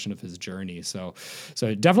expression of his journey. So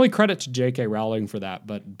definitely credit to J.K. Rowling for that.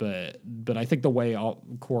 But I think the way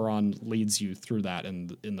Cuarón leads you through that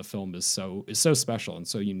in the film is so special and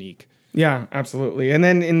so unique. Yeah, absolutely. And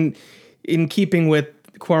then in keeping with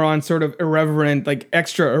Cuarón's sort of irreverent, like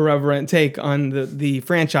extra irreverent take on the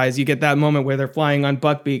franchise, you get that moment where they're flying on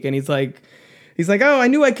Buckbeak, and he's like, oh, I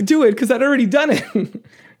knew I could do it because I'd already done it.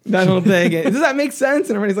 That whole thing. Does that make sense?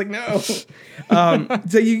 And everybody's like, no.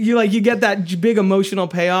 So you get that big emotional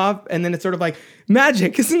payoff, and then it's sort of like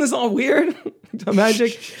magic. Isn't this all weird?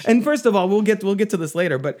 Magic. And first of all, we'll get to this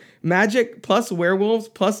later, but magic plus werewolves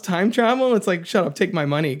plus time travel. It's like, shut up, take my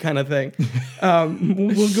money kind of thing.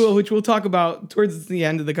 Which we'll talk about towards the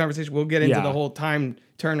end of the conversation. We'll get into the whole time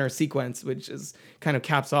turner sequence, which is kind of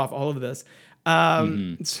caps off all of this.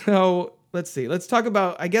 So let's see. Let's talk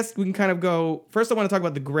about, I guess we can kind of go, first I want to talk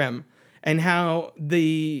about the Grimm and how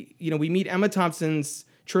we meet Emma Thompson's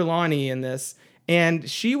Trelawney in this. And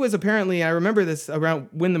she was apparently, I remember this around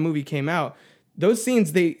when the movie came out, those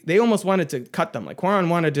scenes, they almost wanted to cut them. Like Cuarón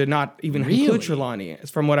wanted to not even include Trelawney,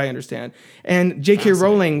 from what I understand. And J.K.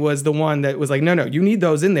 Rowling was the one that was like, no, you need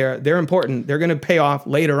those in there. They're important. They're going to pay off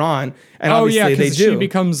later on. And obviously they do. She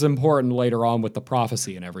becomes important later on with the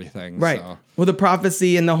prophecy and everything. Right. So. Well, the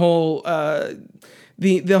prophecy and the whole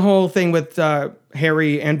the whole thing with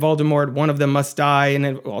Harry and Voldemort, one of them must die, and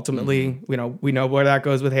then ultimately, we know where that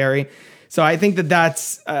goes with Harry. So I think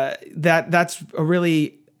that's a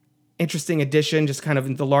really interesting addition, just kind of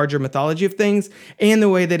in the larger mythology of things, and the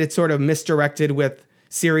way that it's sort of misdirected with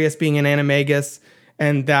Sirius being an animagus,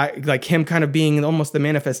 and that like him kind of being almost the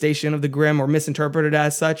manifestation of the Grimm, or misinterpreted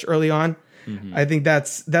as such early on. Mm-hmm. I think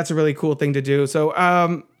that's a really cool thing to do.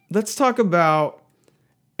 So let's talk about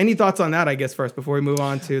any thoughts on that, I guess, first before we move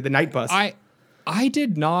on to the Night Bus. I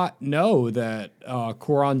did not know that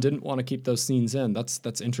Cuarón didn't want to keep those scenes in.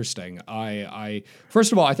 That's interesting. I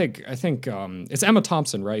first of all, I think it's Emma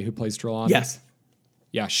Thompson, right, who plays Trelawney? Yes.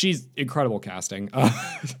 Yeah, she's incredible casting.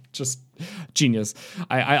 Just genius.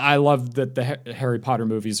 I love that the Harry Potter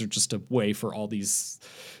movies are just a way for all these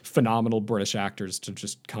phenomenal British actors to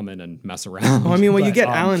just come in and mess around. Oh, I mean, when you get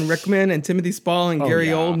Alan Rickman and Timothy Spall and Gary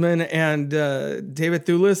Oldman and David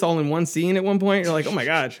Thewlis all in one scene at one point, you're like, oh my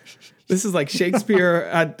gosh, this is like Shakespeare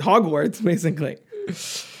at Hogwarts, basically.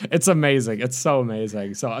 It's amazing. It's so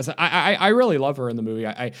amazing. So I really love her in the movie.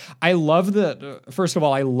 I love that. First of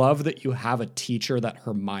all, I love that you have a teacher that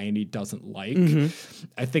Hermione doesn't like. Mm-hmm.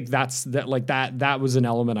 I think that was an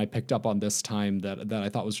element I picked up on this time that I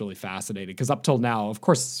thought was really fascinating. Because up till now, of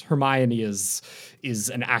course, Hermione is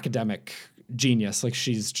an academic genius. Like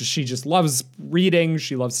she just loves reading,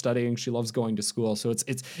 she loves studying, she loves going to school. So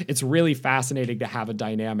it's really fascinating to have a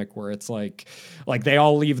dynamic where it's like they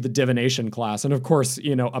all leave the divination class, and of course,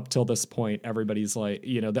 up till this point, everybody's like,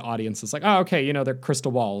 the audience is like, oh, okay, they're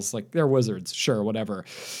crystal balls, like they're wizards, sure, whatever.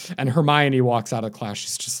 And Hermione walks out of class,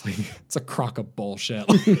 she's just like, it's a crock of bullshit.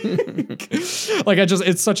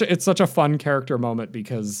 It's such a fun character moment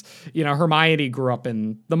because Hermione grew up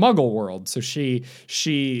in the Muggle world, so she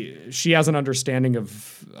has an understanding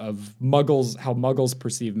of Muggles, how Muggles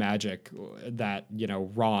perceive magic that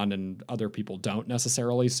Ron and other people don't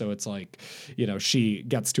necessarily. So it's like she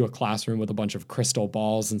gets to a classroom with a bunch of crystal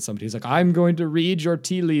balls, and somebody's like, "I'm going to read your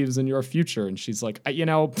tea leaves in your future," and she's like,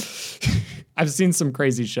 I've seen some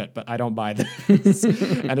crazy shit, but I don't buy this.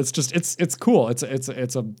 And it's cool. It's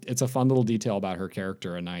a fun little detail about her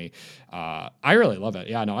character, and I really love it.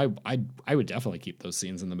 Yeah, no, I would definitely keep those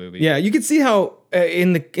scenes in the movie. Yeah, you could see how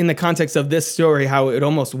in the context of this story, how it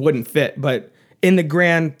almost wouldn't fit, but in the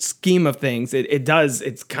grand scheme of things, it does.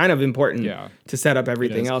 It's kind of important to set up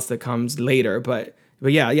everything else that comes later, but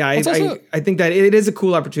yeah, I think that it is a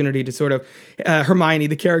cool opportunity to sort of Hermione,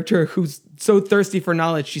 the character who's so thirsty for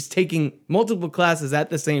knowledge, she's taking multiple classes at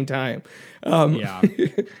the same time.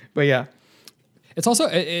 But yeah. It's also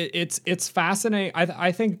it's fascinating.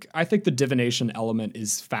 I think the divination element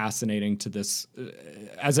is fascinating to this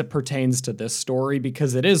as it pertains to this story,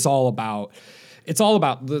 because it is all about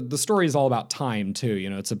the story is all about time too.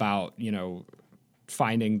 It's about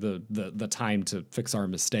finding the time to fix our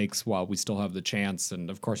mistakes while we still have the chance. And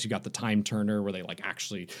of course you got the time turner where they like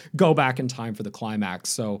actually go back in time for the climax.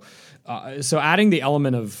 So adding the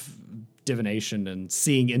element of divination and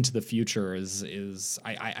seeing into the future is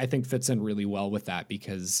I think fits in really well with that,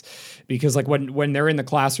 because like when they're in the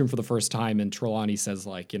classroom for the first time and Trelawney says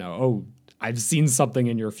like, oh, I've seen something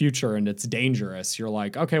in your future and it's dangerous. You're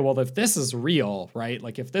like, okay, well, if this is real, right?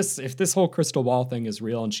 Like if this whole crystal ball thing is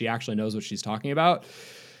real and she actually knows what she's talking about,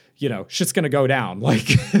 you know, shit's going to go down. Like,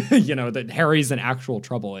 you know, that Harry's in actual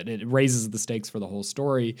trouble. It raises the stakes for the whole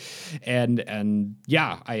story. And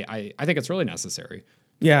yeah, I think it's really necessary.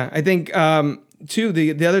 Yeah, I think, too,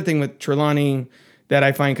 the other thing with Trelawney that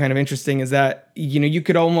I find kind of interesting is that, you know, you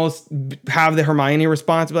could almost have the Hermione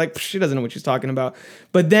response, be like, she doesn't know what she's talking about.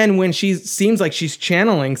 But then when she seems like she's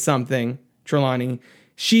channeling something, Trelawney,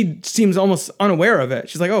 she seems almost unaware of it.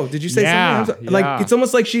 She's like, oh, did you say something? Like, it's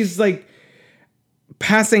almost like she's like,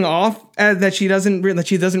 passing off that she doesn't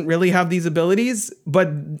really have these abilities,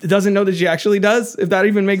 but doesn't know that she actually does. If that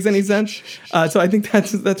even makes any sense. So I think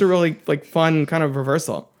that's a really like fun kind of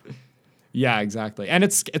reversal. Yeah, exactly, and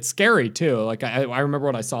it's scary too. Like I remember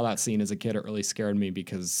when I saw that scene as a kid, it really scared me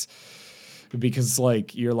because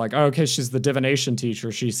like you're like, oh, okay, she's the divination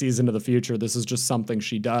teacher. She sees into the future. This is just something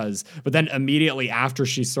she does. But then immediately after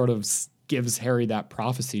she sort of gives Harry that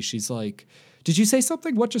prophecy, she's like, did you say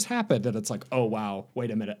something? What just happened? And it's like, oh, wow,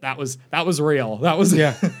 wait a minute. That was real. That was,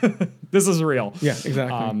 yeah. This is real. Yeah,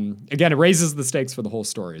 exactly. Again, it raises the stakes for the whole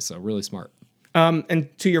story. So really smart. And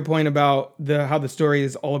to your point about how the story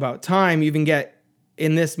is all about time, you even get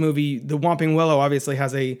in this movie, the Whomping Willow obviously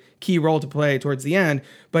has a key role to play towards the end,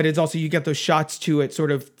 but it's also, you get those shots to it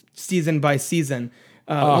sort of season by season.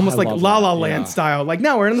 Almost like La La Land style. Like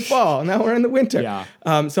now we're in the fall, now we're in the winter.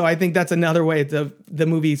 Yeah. So I think that's another way the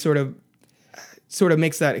movie sort of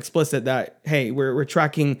makes that explicit that, hey, we're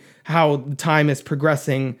tracking how time is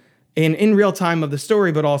progressing in real time of the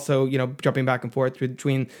story, but also, you know, jumping back and forth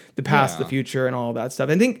between the past, the future, and all of that stuff.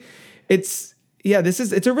 I think it's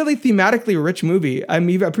a really thematically rich movie. I'm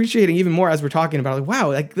even appreciating even more as we're talking about, like,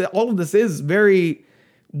 wow, like all of this is very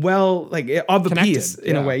well, like of the piece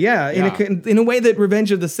in a way. Yeah. In a way that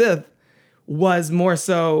Revenge of the Sith was more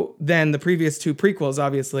so than the previous two prequels,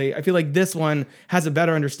 obviously. I feel like this one has a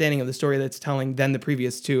better understanding of the story that's telling than the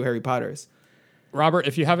previous two Harry Potters. Robert,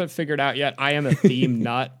 if you haven't figured out yet, I am a theme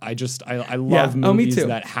nut. I love movies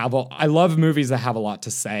that have I love movies that have a lot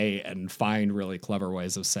to say and find really clever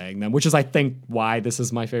ways of saying them, which is, I think, why this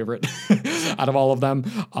is my favorite out of all of them.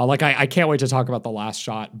 I can't wait to talk about The Last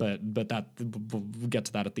Shot, but that we'll get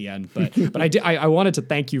to that at the end. But I wanted to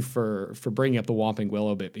thank you for bringing up the Whomping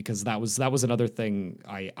Willow bit, because that was another thing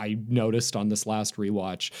I noticed on this last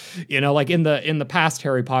rewatch. You know, like in the past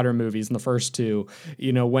Harry Potter movies, in the first two,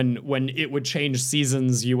 you know, when it would change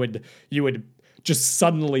seasons, you would just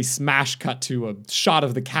suddenly smash cut to a shot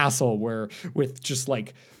of the castle where with just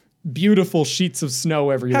like beautiful sheets of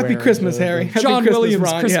snow everywhere. Happy Christmas, Harry. Happy John Christmas, Williams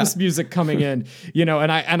Ron. Christmas music coming in, you know,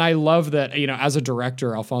 and I love that, you know, as a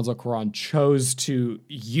director, Alfonso Cuarón chose to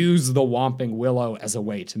use the Whomping Willow as a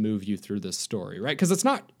way to move you through this story, right? Because it's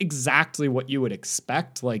not exactly what you would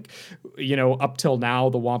expect. Like, you know, up till now,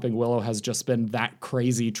 the Whomping Willow has just been that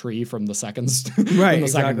crazy tree from the second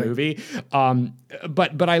second movie.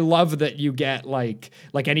 But I love that you get like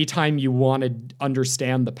anytime you want to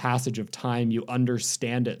understand the passage of time, you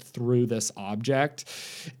understand it through this object.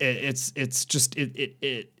 It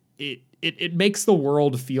makes the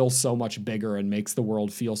world feel so much bigger and makes the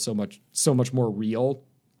world feel so much more real.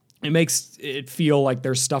 It makes it feel like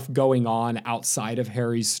there's stuff going on outside of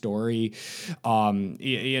Harry's story.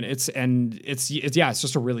 It's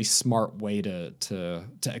just a really smart way to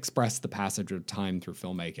express the passage of time through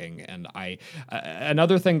filmmaking. And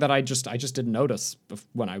another thing that I just didn't notice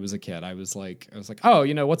when I was a kid, I was like, oh,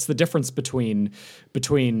 you know, what's the difference between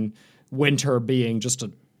winter being just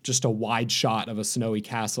a wide shot of a snowy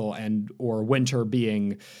castle or winter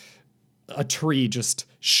being a tree just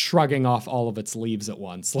shrugging off all of its leaves at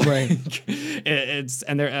once. Like, right.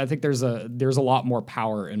 I think there's a lot more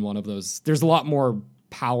power in one of those. There's a lot more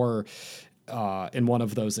power in one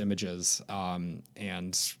of those images.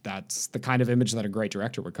 And that's the kind of image that a great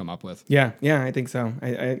director would come up with. Yeah, I think so.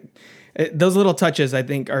 Those little touches, I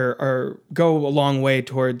think, are go a long way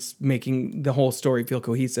towards making the whole story feel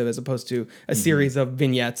cohesive, as opposed to a series of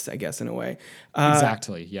vignettes, I guess, in a way.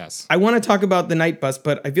 Exactly. Yes. I want to talk about the night bus,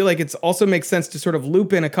 but I feel like it's also makes sense to sort of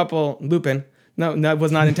loop in. No, that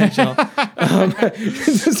was not intentional.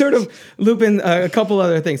 Sort of loop in a couple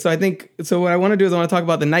other things. So what I want to do is I want to talk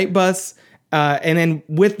about the night bus. And then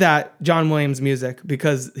with that, John Williams music,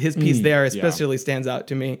 because his piece there especially stands out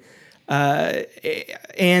to me.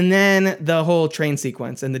 And then the whole train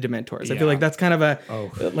sequence and the Dementors. I feel like that's kind of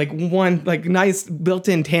one nice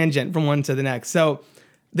built-in tangent from one to the next. So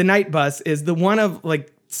the night bus is the one of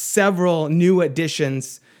like several new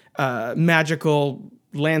additions, magical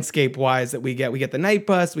landscape-wise, that we get. We get the night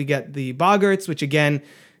bus, we get the boggarts, which again,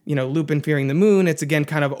 Lupin fearing the moon. It's again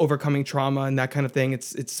kind of overcoming trauma and that kind of thing.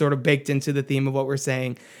 It's sort of baked into the theme of what we're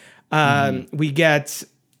saying. We get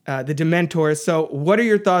the Dementors. So what are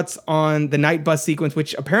your thoughts on the night bus sequence,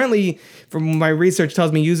 which apparently, from my research,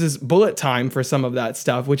 tells me uses bullet time for some of that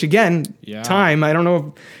stuff, which again, time, I don't know if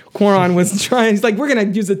Quaron was trying. He's like, we're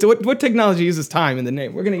going to use it. What technology uses time in the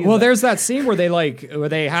name? We're going to use there's that scene where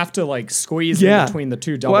they have to squeeze in between the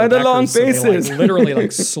two double deckers. Why the long faces? So they, literally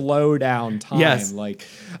slow down time. Yes.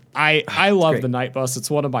 I love the night bus.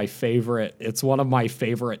 It's one of my favorite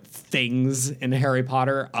things in Harry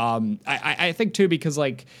Potter. I think too, because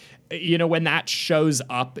when that shows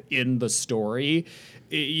up in the story,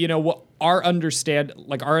 what our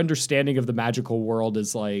understanding of the magical world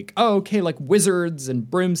is wizards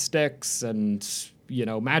and broomsticks and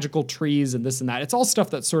magical trees and this and that. It's all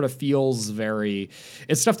stuff that sort of feels very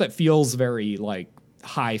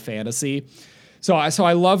high fantasy. So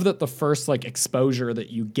I love that the first exposure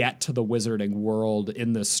that you get to the wizarding world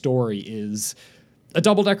in this story is a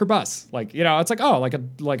double-decker bus.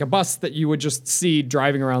 It's like a bus that you would just see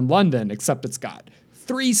driving around London, except it's got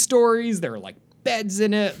 3 stories. There are beds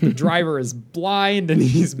in it. The driver is blind and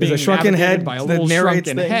he's being navigated by a little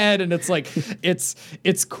shrunken head. And it's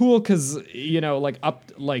cool because the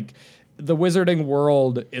wizarding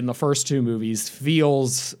world in the first 2 movies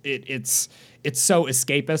feels it's so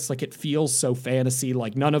escapist. It feels so fantasy.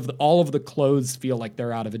 All of the clothes feel like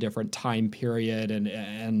they're out of a different time period,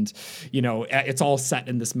 and it's all set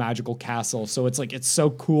in this magical castle. So it's so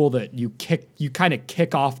cool that you kind of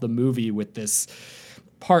kick off the movie with this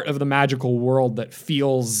part of the magical world that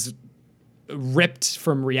feels ripped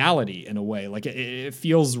from reality in a way. It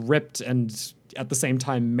feels ripped and at the same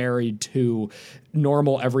time married to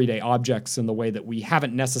normal everyday objects in the way that we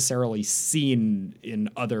haven't necessarily seen in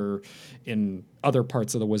other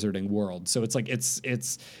parts of the wizarding world. So it's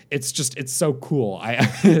so cool.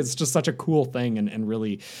 It's just such a cool thing, and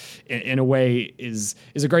really in a way is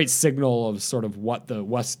a great signal of sort of what the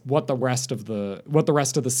rest of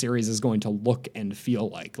the series is going to look and feel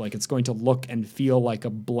like. It's going to look and feel like a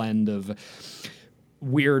blend of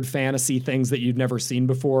weird fantasy things that you'd never seen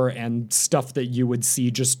before and stuff that you would see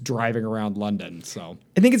just driving around London. So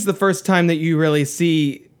I think it's the first time that you really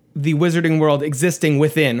see the wizarding world existing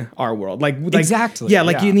within our world. Exactly. Yeah,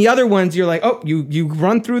 in the other ones, you're you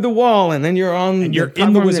run through the wall and then you're on and you're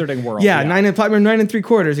in the wizarding world. Yeah, 9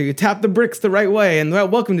 3/4. You tap the bricks the right way and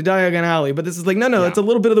welcome to Diagon Alley. But this is no, it's a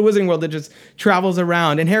little bit of the wizarding world that just travels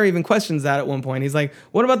around. And Harry even questions that at one point. He's like,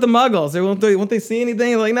 what about the muggles? Won't they see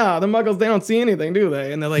anything? No, the muggles, they don't see anything, do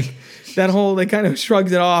they? And they're they kind of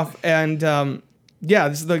shrugs it off. And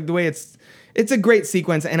this is the way it's a great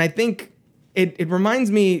sequence. And I think it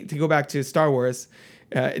reminds me, to go back to Star Wars,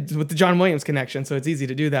 with the John Williams connection, so it's easy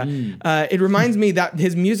to do that. It reminds me that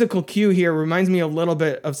his musical cue here reminds me a little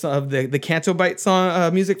bit of the Canto Bight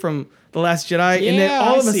song music from The Last Jedi. Yeah, and then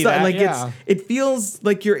all of a sudden, it feels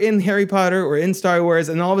like you're in Harry Potter or in Star Wars,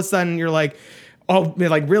 and all of a sudden you're it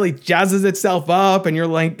really jazzes itself up, and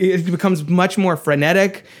you're it becomes much more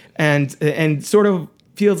frenetic and sort of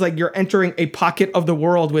feels like you're entering a pocket of the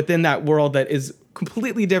world within that world that is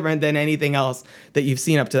completely different than anything else that you've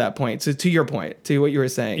seen up to that point. So to your point, to what you were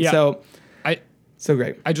saying. So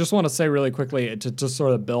great. I just want to say really quickly to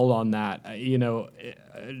sort of build on that,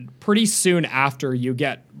 pretty soon after you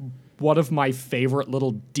get one of my favorite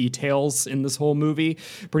little details in this whole movie.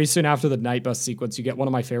 Pretty soon after the night bus sequence, you get one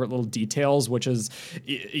of my favorite little details, which is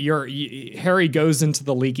Harry goes into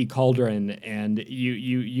the leaky cauldron, and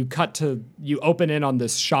you open in on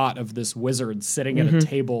this shot of this wizard sitting at a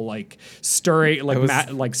table,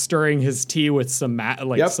 stirring stirring his tea with some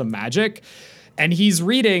magic, and he's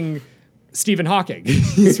reading Stephen Hawking.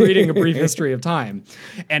 He's reading A Brief History of Time,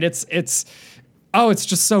 and it's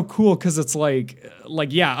just so cool because it's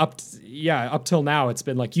up till now it's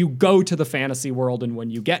been you go to the fantasy world, and when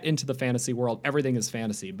you get into the fantasy world, everything is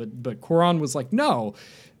fantasy. But Quaron was no,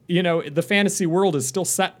 the fantasy world is still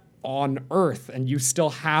set on Earth, and you still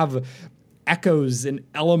have echoes and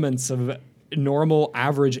elements of normal,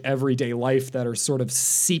 average, everyday life that are sort of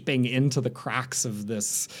seeping into the cracks of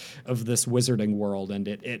this wizarding world, and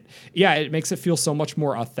it makes it feel so much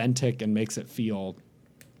more authentic and makes it feel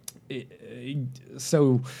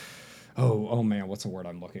so, oh man, what's the word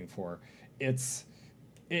I'm looking for?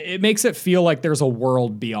 It makes it feel like there's a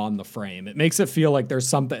world beyond the frame. It makes it feel like there's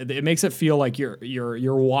something. It makes it feel like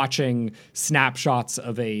you're watching snapshots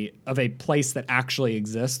of a place that actually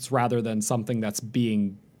exists rather than something that's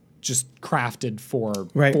being just crafted for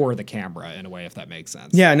the camera in a way, if that makes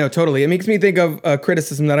sense. Yeah, no, totally. It makes me think of a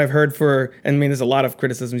criticism that I've heard and I mean, there's a lot of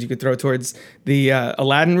criticisms you could throw towards the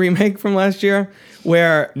Aladdin remake from last year,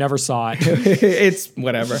 where never saw it. It's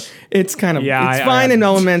whatever. It's kind of, it's fine in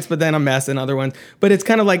elements, but then a mess in other ones. But it's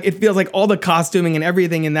kind of like, it feels like all the costuming and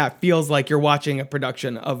everything in that feels like you're watching a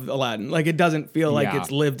production of Aladdin. Like, it doesn't feel like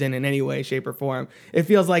it's lived in any way, shape, or form. It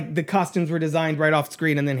feels like the costumes were designed right off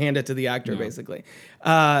screen and then handed to the actor, basically.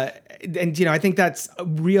 And I think that's a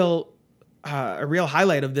real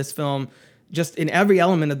highlight of this film, just in every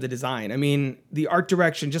element of the design. I mean, the art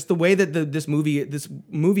direction, just the way that this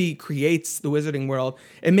movie creates the Wizarding World,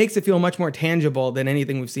 it makes it feel much more tangible than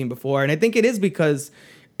anything we've seen before. And I think it is because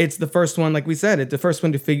it's the first one, like we said, it's the first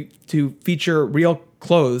one to feature real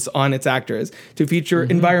clothes on its actors, to feature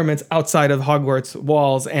environments outside of Hogwarts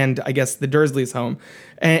walls and, I guess, the Dursleys' home,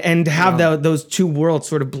 and to have those two worlds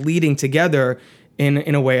sort of bleeding together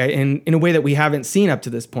in a way that we haven't seen up to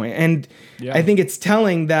this point. And I think it's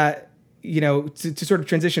telling that, to sort of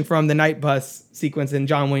transition from the Night Bus sequence in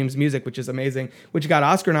John Williams' music, which is amazing, which got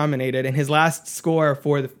Oscar nominated, and his last score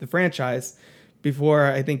for the franchise, before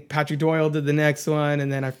I think Patrick Doyle did the next one,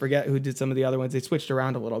 and then I forget who did some of the other ones. They switched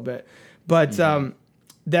around a little bit. But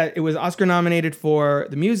that it was Oscar nominated for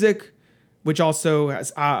the music, which also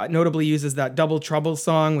has, notably uses that Double Trouble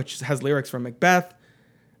song, which has lyrics from Macbeth.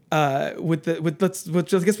 I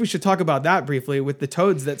guess we should talk about that briefly, with the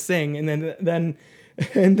toads that sing, and then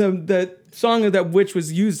the song of that, which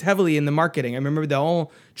was used heavily in the marketing. I remember the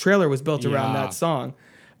whole trailer was built around that song.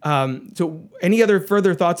 So any other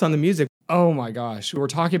further thoughts on the music? Oh my gosh. We're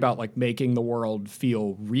talking about like making the world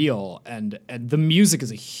feel real, and the music is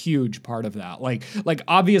a huge part of that. Like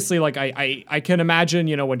obviously, like I can imagine,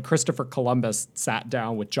 when Christopher Columbus sat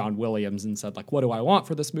down with John Williams and said, like, what do I want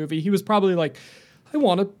for this movie? He was probably like, I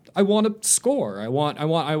want a score. I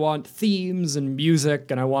want themes and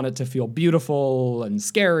music, and I want it to feel beautiful and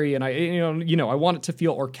scary, and I want it to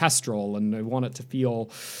feel orchestral, and I want it to feel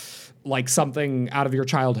like something out of your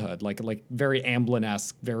childhood, like very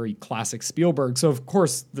Amblin-esque, very classic Spielberg. So of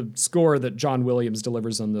course the score that John Williams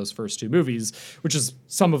delivers on those first two movies, which is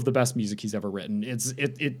some of the best music he's ever written,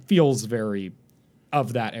 it feels very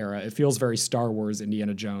of that era. It feels very Star Wars,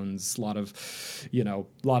 Indiana Jones, a lot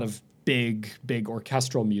of big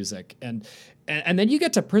orchestral music, and then you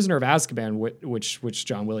get to Prisoner of Azkaban, which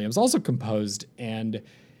John Williams also composed, and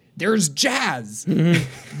there's jazz.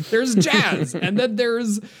 There's jazz, and then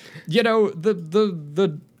there's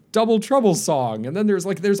the Double Trouble song, and then there's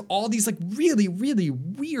all these like really, really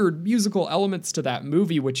weird musical elements to that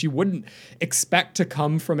movie, which you wouldn't expect to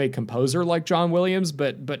come from a composer like John Williams,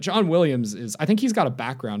 but John Williams I think he's got a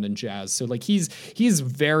background in jazz, so like he's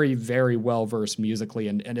very, very well versed musically,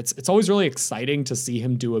 and it's always really exciting to see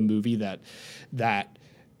him do a movie that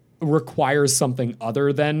requires something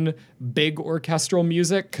other than big orchestral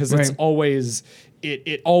music, because it's always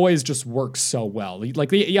it always just works so well. Like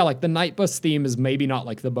the Night Bus theme is maybe not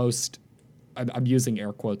like the most, I'm using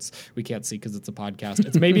air quotes, we can't see because it's a podcast,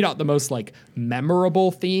 it's maybe not the most like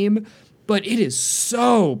memorable theme, but it is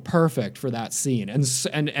so perfect for that scene,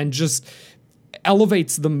 and just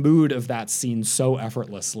elevates the mood of that scene so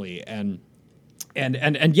effortlessly. And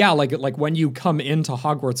yeah, like when you come into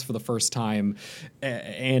Hogwarts for the first time,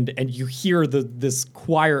 and you hear this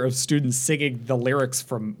choir of students singing the lyrics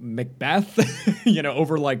from Macbeth,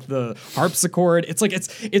 over like the harpsichord. It's like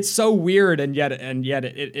it's so weird, and yet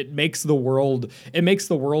it makes the world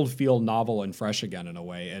feel novel and fresh again in a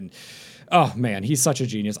way. And oh man, he's such a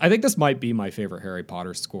genius. I think this might be my favorite Harry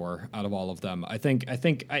Potter score out of all of them. I think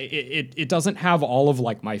it doesn't have all of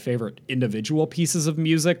like my favorite individual pieces of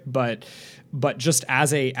music, but just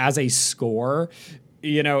as a score,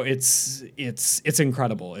 it's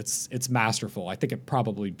incredible. It's masterful. I think it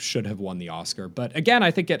probably should have won the Oscar. But again,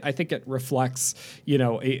 I think it reflects,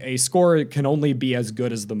 a score can only be as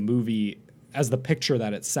good as the movie, as the picture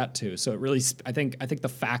that it's set to. So it really, I think the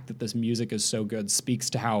fact that this music is so good speaks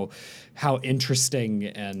to how interesting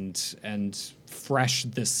and fresh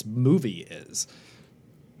this movie is.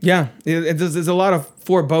 Yeah, there's a lot of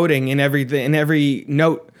foreboding in every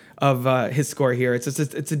note of his score here. It's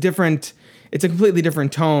a completely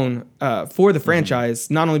different tone for the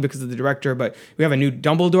franchise, not only because of the director, but we have a new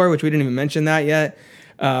Dumbledore, which we didn't even mention that yet.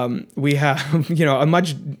 We have a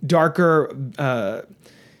much darker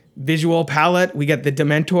visual palette. We get the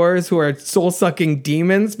Dementors, who are soul-sucking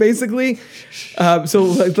demons, basically. So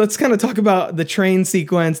let's kind of talk about the train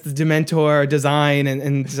sequence, the Dementor design,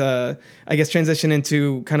 and I guess transition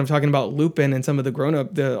into kind of talking about Lupin and some of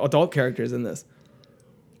the adult characters in this.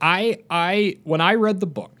 When I read the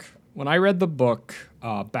book, When I read the book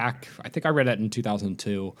back, I think I read it in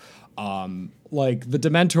 2002. Like the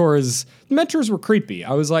Dementors were creepy.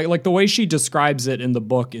 I was like the way she describes it in the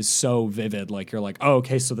book is so vivid. Like you're like, oh,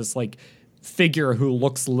 okay, so this like figure who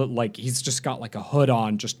looks like he's just got like a hood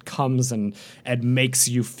on just comes and makes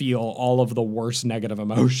you feel all of the worst negative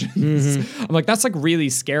emotions. I'm like, that's like really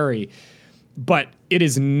scary, but it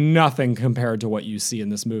is nothing compared to what you see in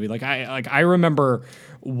this movie. I remember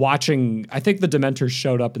watching, I think the Dementors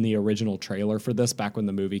showed up in the original trailer for this back when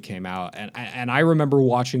the movie came out, and I remember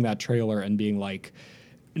watching that trailer and being like,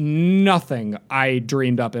 nothing I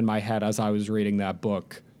dreamed up in my head as I was reading that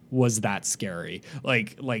book was that scary.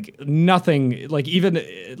 Like nothing, like even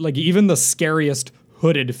the scariest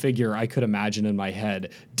hooded figure I could imagine in my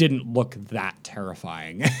head didn't look that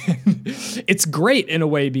terrifying. It's great in a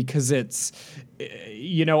way because it's,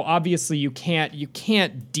 obviously you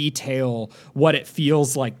can't detail what it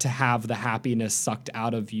feels like to have the happiness sucked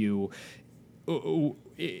out of you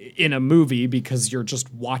in a movie because you're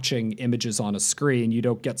just watching images on a screen. You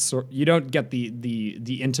don't get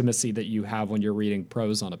the intimacy that you have when you're reading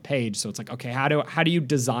prose on a page. So it's like, okay, how do you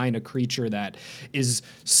design a creature that is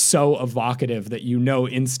so evocative that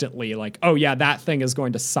instantly like, oh yeah, that thing is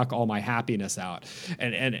going to suck all my happiness out.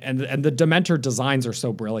 And the Dementor designs are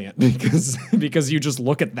so brilliant because you just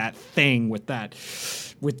look at that thing with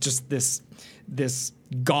just this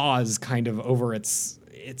gauze kind of over its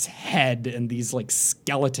head and these like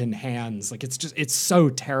skeleton hands. Like it's so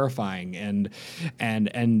terrifying and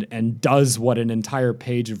does what an entire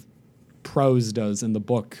page of prose does in the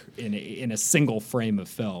book in a single frame of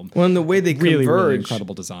film. Well, and the way they converge, really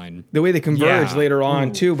incredible design. The way they converge later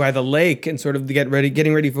on too by the lake and sort of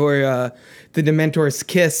getting ready for the Dementor's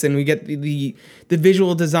kiss, and we get the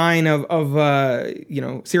visual design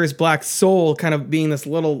of Sirius Black's soul kind of being this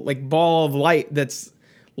little like ball of light that's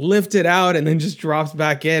lifted out and then just drops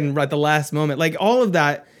back in at the last moment. Like all of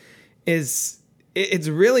that it's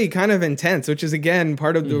really kind of intense, which is again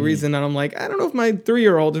part of the reason that I'm like, I don't know if my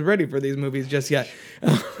 3-year-old is ready for these movies just yet.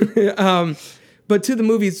 But to the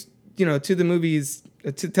movies,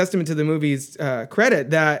 testament to the movies credit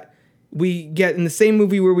that we get in the same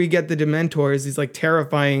movie where we get the Dementors, these like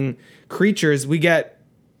terrifying creatures, we get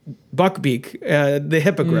Buckbeak, the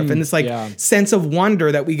hippogriff, and this sense of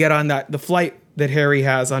wonder that we get on the flight that Harry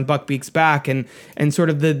has on Buckbeak's back, and sort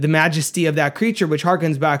of the majesty of that creature, which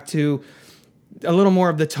harkens back to a little more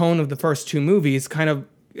of the tone of the first two movies, kind of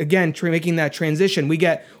again making that transition. We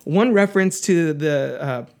get one reference to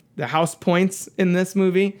the house points in this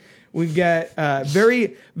movie. We get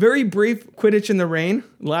very very brief Quidditch in the Rain,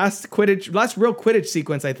 last real Quidditch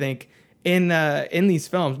sequence I think in these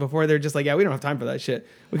films before they're just like, yeah, we don't have time for that shit.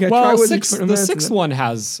 We got the sixth one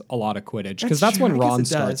has a lot of Quidditch because that's when Ron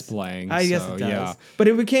starts playing. I guess it does. Yeah. But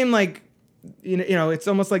it became like, it's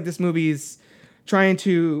almost like this movie's trying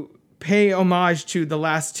to pay homage to the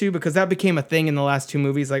last two because that became a thing in the last two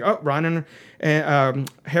movies. Like, oh, Ron and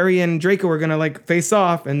Harry and Draco are gonna like face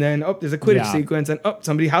off, and then there's a Quidditch sequence, and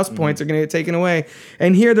somebody's house points are gonna get taken away.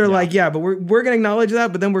 And here they're like, yeah, but we're gonna acknowledge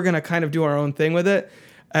that, but then we're gonna kind of do our own thing with it.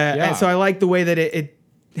 And so I like the way that it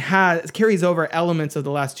carries over elements of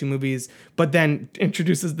the last two movies, but then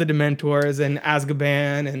introduces the Dementors and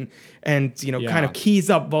Azkaban and kind of keys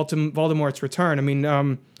up Voldemort's return. I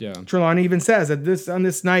mean, Trelawney even says that on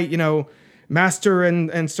this night, Master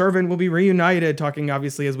and servant will be reunited, talking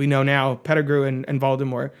obviously, as we know now, Pettigrew and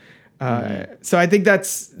Voldemort. So I think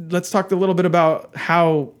let's talk a little bit about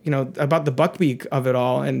how, about the Buckbeak of it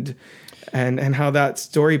all and how that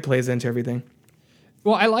story plays into everything.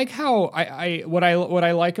 Well, I like how what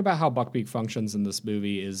I like about how Buckbeak functions in this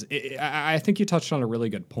movie is I think you touched on a really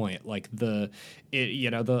good point. Like the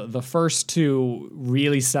first two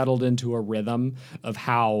really settled into a rhythm of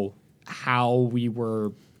how we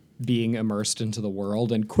were being immersed into the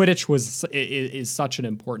world, and Quidditch is such an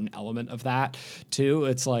important element of that too.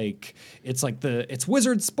 It's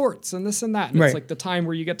wizard sports and this and that, and it's like the time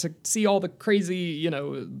where you get to see all the crazy,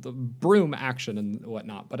 the broom action and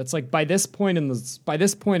whatnot. But it's like by this point in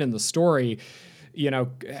the story,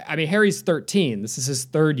 I mean, Harry's 13. This is his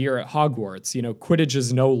third year at Hogwarts. Quidditch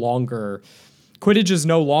is no longer.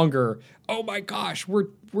 Oh my gosh, we're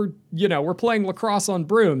playing lacrosse on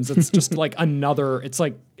brooms. It's just like another. It's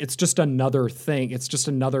just another thing. It's just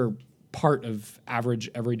another part of average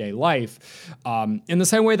everyday life, in the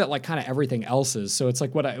same way that like kind of everything else is. So it's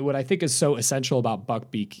like what I think is so essential about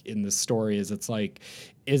Buckbeak in this story is it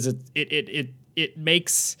it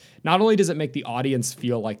makes, not only does it make the audience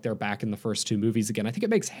feel like they're back in the first two movies again, I think it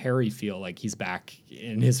makes Harry feel like he's back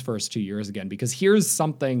in his first 2 years again, because here's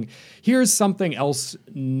something else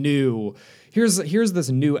new. Here's this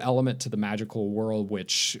new element to the magical world,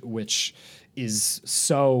 which is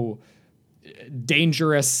so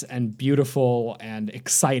dangerous and beautiful and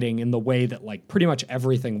exciting in the way that like pretty much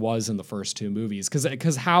everything was in the first two movies,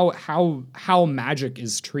 because how magic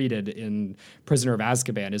is treated in Prisoner of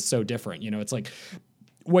Azkaban is so different. You know, it's like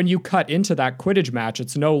when you cut into that Quidditch match,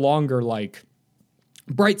 it's no longer like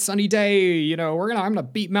bright sunny day, you know, I'm gonna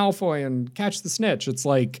beat Malfoy and catch the snitch. It's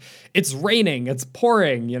like it's raining, it's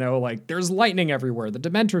pouring, you know, like there's lightning everywhere. The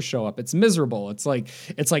Dementors show up. It's miserable. It's like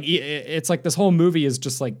this whole movie is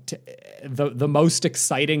just like the most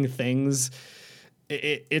exciting things.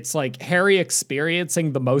 It's like Harry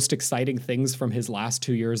experiencing the most exciting things from his last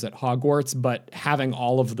 2 years at Hogwarts, but having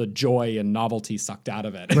all of the joy and novelty sucked out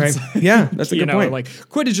of it. Right. Yeah, that's a good point. Like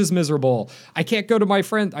Quidditch is miserable. I can't go to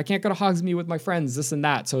Hogsmeade with my friends, this and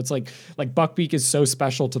that. So it's like Buckbeak is so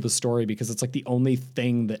special to the story because it's like the only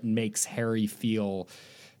thing that makes Harry feel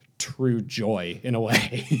true joy in a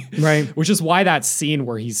way. Right. Which is why that scene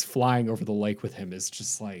where he's flying over the lake with him is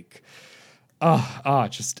just like,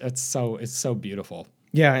 it's so beautiful.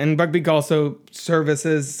 Yeah, and Buckbeak also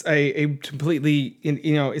services a completely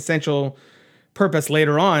essential purpose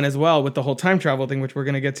later on as well with the whole time travel thing, which we're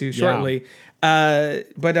going to get to shortly. Yeah.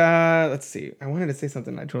 But let's see. I wanted to say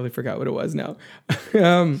something. I totally forgot what it was now.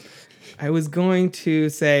 I was going to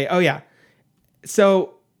say,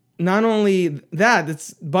 so not only that,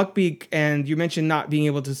 it's Buckbeak, and you mentioned not being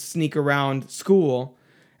able to sneak around school,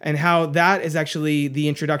 and how that is actually the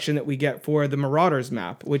introduction that we get for the Marauders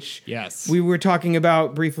map, which we were talking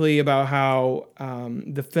about briefly about how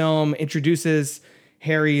the film introduces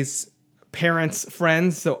Harry's parents'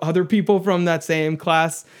 friends, so other people from that same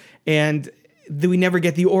class, and we never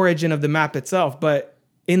get the origin of the map itself, but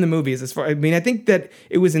in the movies, I think that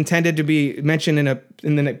it was intended to be mentioned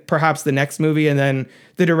in perhaps the next movie, and then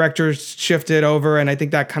the directors shifted over, and I think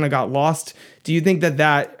that kind of got lost. Do you think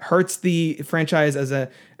that hurts the franchise as a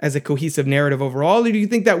cohesive narrative overall, or do you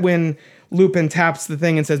think that when Lupin taps the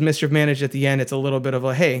thing and says "Mischief managed" at the end, it's a little bit of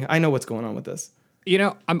a hey, I know what's going on with this? You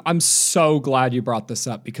know, I'm so glad you brought this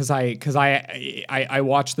up because I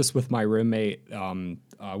watched this with my roommate.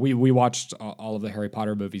 We watched all of the Harry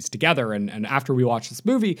Potter movies together, and after we watched this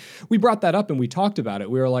movie, we brought that up and we talked about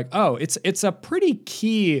it. We were like, oh, it's pretty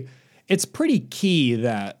key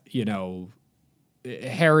that, you know,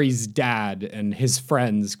 Harry's dad and his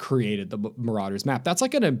friends created the Marauders map. That's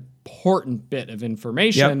like an important bit of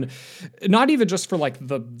information, not even just for like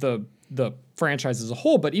the franchise as a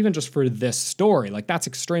whole, but even just for this story. Like that's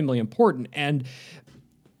extremely important. And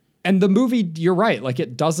the movie, you're right, like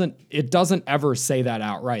it doesn't ever say that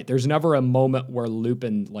outright. There's never a moment where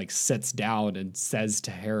Lupin like sits down and says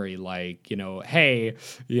to Harry, like, you know, hey,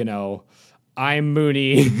 you know, I'm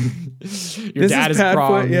Moony. Your dad is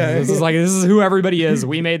Kron. Yeah. This is who everybody is.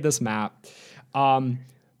 We made this map. I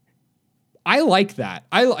like that.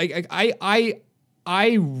 I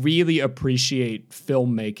really appreciate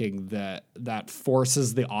filmmaking that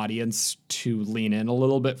forces the audience to lean in a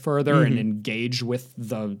little bit further and engage with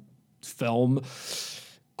the film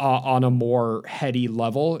on a more heady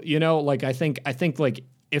level. You know, like I think like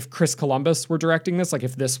if Chris Columbus were directing this, like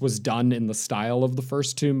if this was done in the style of the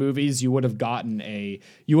first two movies, you would have gotten a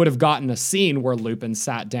scene where Lupin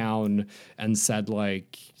sat down and said, you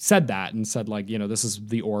know, this is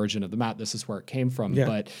the origin of the map. This is where it came from. Yeah.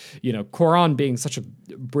 But, you know, Cuarón, being such a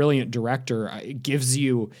brilliant director, he gives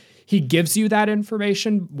you that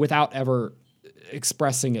information without ever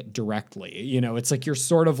expressing it directly. You know, it's like you're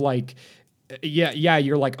sort of like,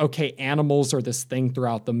 you're like, okay, animals are this thing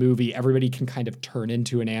throughout the movie. Everybody can kind of turn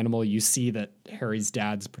into an animal. You see that Harry's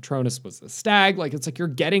dad's Patronus was the stag. Like, it's like you're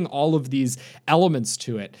getting all of these elements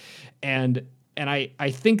to it. And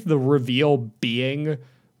I think the reveal being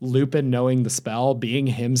Lupin knowing the spell, being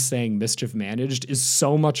him saying mischief managed, is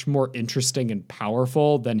so much more interesting and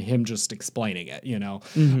powerful than him just explaining it, you know?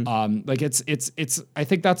 Like it's I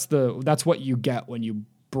think that's what you get when you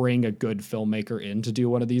bring a good filmmaker in to do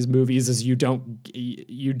one of these movies, is you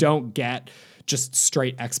don't get just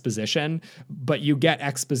straight exposition, but you get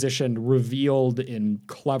exposition revealed in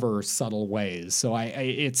clever, subtle ways. So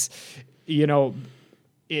it's, you know,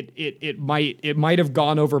 it might have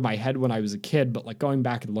gone over my head when I was a kid, but like going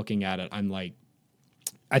back and looking at it, I'm like,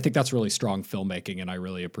 I think that's really strong filmmaking, and I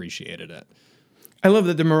really appreciated it. I love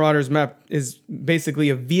that the Marauders map is basically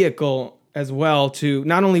a vehicle as well to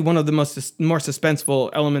not only one of the more suspenseful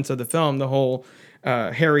elements of the film, the whole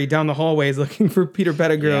Harry down the hallways looking for Peter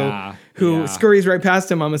Pettigrew, who scurries right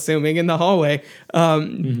past him, I'm assuming, in the hallway.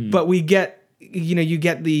 But we get, you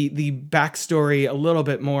get the backstory a little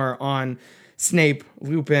bit more on Snape,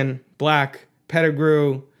 Lupin, Black,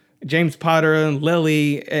 Pettigrew, James Potter, and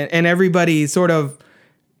Lily, and everybody, sort of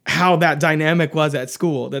how that dynamic was at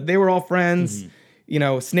school, that they were all friends.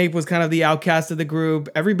 Snape was kind of the outcast of the group.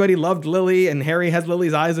 Everybody loved Lily, and Harry has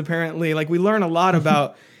Lily's eyes, apparently. Like, we learn a lot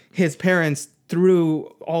about his parents through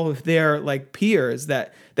all of their like peers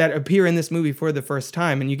that appear in this movie for the first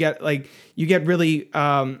time. And you get really,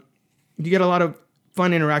 you get a lot of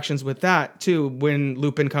fun interactions with that too, when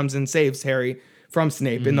Lupin comes and saves Harry from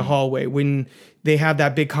Snape in the hallway, when they have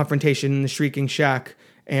that big confrontation in the Shrieking Shack,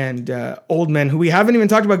 and Oldman, who we haven't even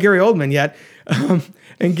talked about Gary Oldman yet.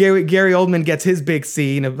 And Gary Oldman gets his big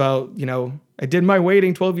scene about, I did my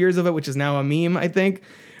waiting, 12 years of it, which is now a meme, I think,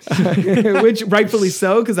 which rightfully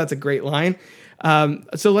so, because that's a great line. I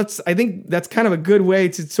think that's kind of a good way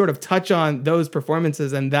to sort of touch on those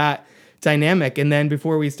performances and that dynamic. And then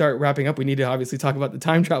before we start wrapping up, we need to obviously talk about the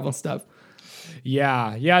time travel stuff.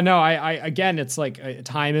 Yeah. No, I again, it's like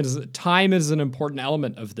time is an important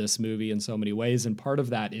element of this movie in so many ways. And part of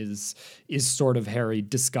that is sort of Harry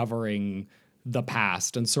discovering the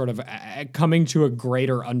past and sort of coming to a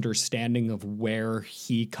greater understanding of where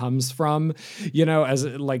he comes from, as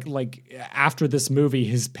like after this movie,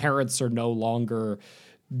 his parents are no longer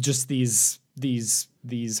just these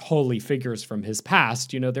holy figures from his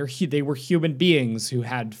past. They were human beings who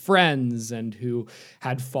had friends and who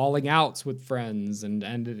had falling outs with friends,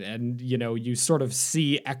 and you sort of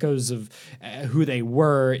see echoes of who they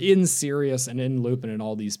were in Sirius and in Lupin and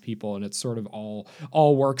all these people, and it sort of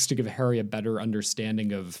all works to give Harry a better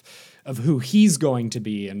understanding of who he's going to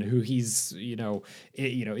be and who he's,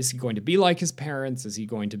 is he going to be like his parents? Is he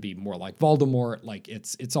going to be more like Voldemort? Like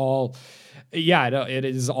it's all, it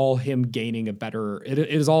is all him gaining a better, it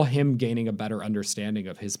is all him gaining a better understanding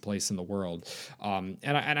of his place in the world. And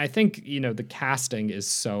I think, the casting is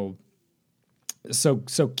so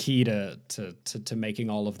key to making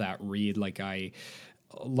all of that read. Like Gary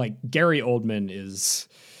Oldman is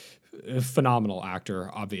a phenomenal actor,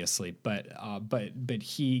 obviously, but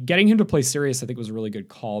he getting him to play Sirius, I think, was a really good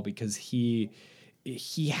call, because he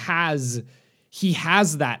has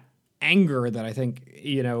that anger that I think,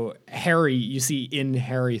 Harry, you see in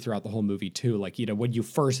Harry throughout the whole movie too. Like, when you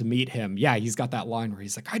first meet him, he's got that line where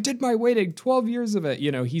he's like, I did my waiting, 12 years of it.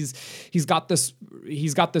 He's got this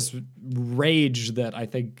rage that I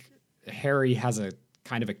think Harry has a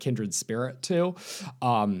kind of a kindred spirit too.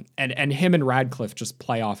 And him and Radcliffe just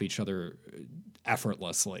play off each other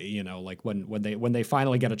effortlessly, like when they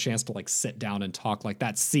finally get a chance to like sit down and talk, like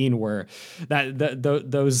that scene where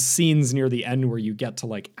those scenes near the end where you get to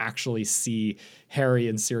like actually see Harry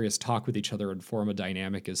and Sirius talk with each other and form a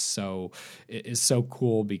dynamic is so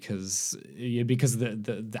cool, because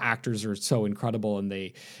the actors are so incredible, and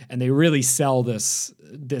they really sell this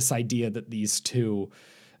idea that these two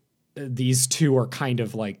are kind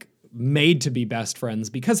of like made to be best friends,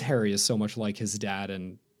 because Harry is so much like his dad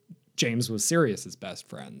and James was Sirius's best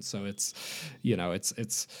friend. So it's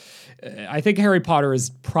I think Harry Potter is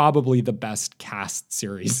probably the best cast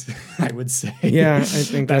series, I would say. Yeah, I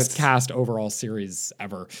think best cast overall series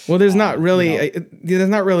ever. Well, there's not really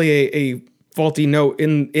a faulty note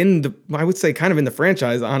in the, I would say, kind of in the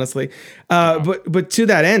franchise, honestly. But to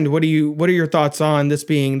that end, what are your thoughts on this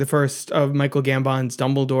being the first of Michael Gambon's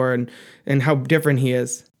Dumbledore and how different he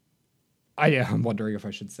is? I'm wondering if I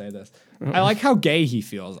should say this. I like how gay he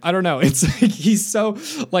feels. I don't know. It's like he's so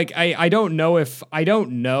like I don't know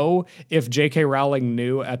if J.K. Rowling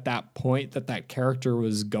knew at that point that character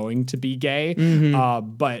was going to be gay.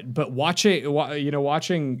 Mm-hmm. But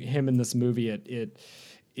watching him in this movie, it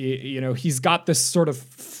he's got this sort of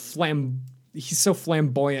he's so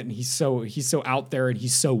flamboyant, and he's so out there, and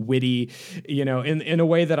he's so witty, in a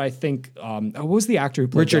way that I think, what was the actor who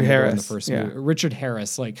played Richard Harris in the first movie? Richard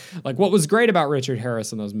Harris. Like what was great about Richard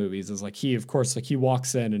Harris in those movies is like he, of course, like he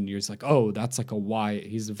walks in and he's like, oh, that's like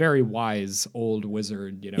he's a very wise old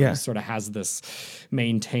wizard, he sort of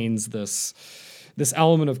maintains this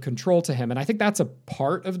element of control to him. And I think that's a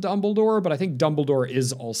part of Dumbledore, but I think Dumbledore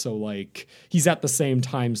is also like, he's at the same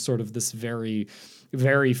time sort of this very,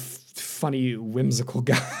 very funny, whimsical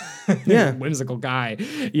guy. Whimsical guy,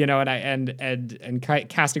 and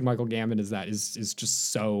casting Michael Gambon as that is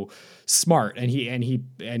just so smart, and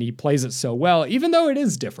he plays it so well, even though it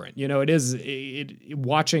is different.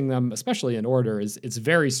 Watching them, especially in order, it's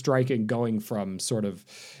very striking, going from sort of,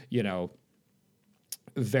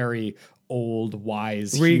 very old,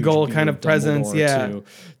 wise, regal kind of presence, to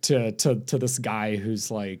this guy who's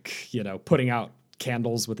like, putting out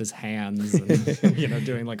candles with his hands, and, you know,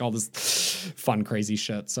 doing like all this fun, crazy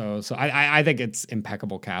shit. So I think it's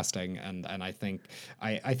impeccable casting, and I think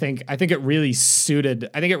it really suited.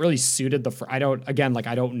 I think it really suited I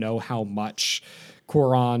don't know how much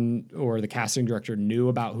Cuarón or the casting director knew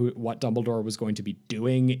about what Dumbledore was going to be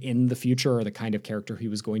doing in the future, or the kind of character he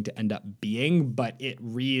was going to end up being, but it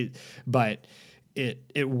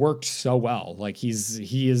worked so well. Like he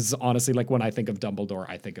is honestly, like, when I think of Dumbledore,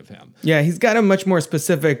 I think of him. Yeah, he's got a much more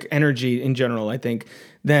specific energy in general, I think,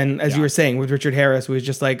 than, as you were saying, with Richard Harris, who was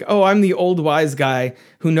just like, oh, I'm the old wise guy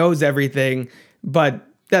who knows everything, but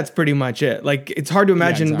that's pretty much it. Like, it's hard to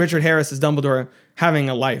imagine Richard Harris as Dumbledore having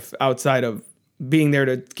a life outside of being there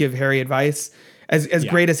to give Harry advice, as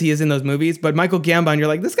great as he is in those movies. But Michael Gambon, you're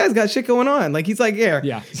like, this guy's got shit going on. Like, he's like, here,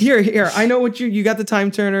 I know what you got the time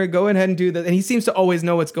turner, go ahead and do that. And he seems to always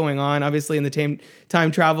know what's going on. Obviously in the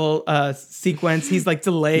time travel sequence, he's like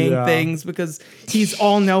delaying things because he's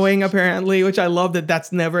all knowing apparently, which I love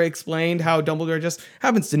that's never explained, how Dumbledore just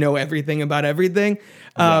happens to know everything about everything.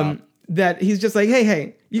 That he's just like,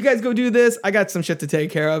 hey, you guys go do this. I got some shit to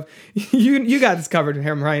take care of. You got this covered,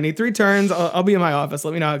 Hermione. 3 turns. I'll be in my office.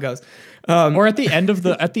 Let me know how it goes. Or at the end of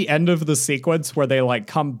the sequence where they like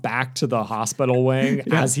come back to the hospital wing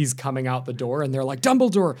as he's coming out the door, and they're like,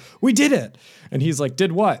 Dumbledore, we did it. And he's like,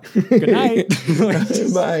 did what? Good night.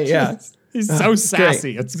 Bye. Yeah. He's so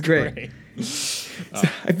sassy. Great. It's great.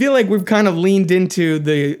 I feel like we've kind of leaned into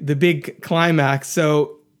the big climax.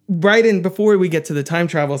 So before we get to the time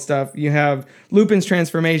travel stuff, you have Lupin's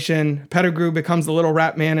transformation. Pettigrew becomes the little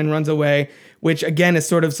rat man and runs away, which again is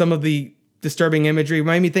sort of some of the disturbing imagery.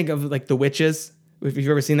 Made me think of like The Witches. If you've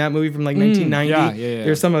ever seen that movie from like 1990,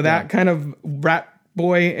 there's some of that kind of rat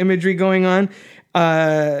boy imagery going on.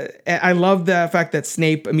 I love the fact that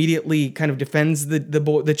Snape immediately kind of defends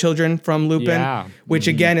the children from Lupin, which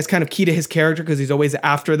again is kind of key to his character because he's always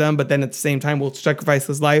after them, but then at the same time will sacrifice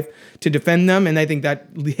his life to defend them. And I think that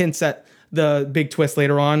hints at the big twist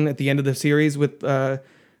later on at the end of the series with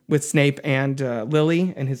Snape and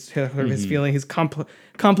Lily and his feeling, his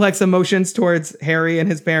complex emotions towards Harry and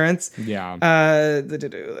his parents. Yeah.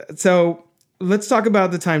 So let's talk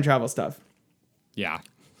about the time travel stuff. Yeah.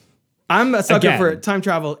 I'm a sucker for time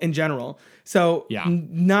travel in general. So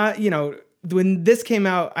not, when this came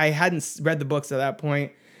out, I hadn't read the books at that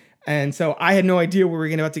point. And so I had no idea we were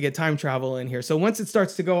going to have to get time travel in here. So once it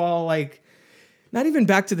starts to go all like, not even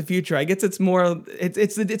Back to the Future, I guess it's more,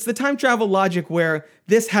 it's the time travel logic where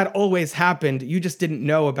this had always happened. You just didn't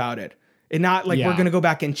know about it. And not like we're going to go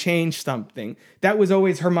back and change something. That was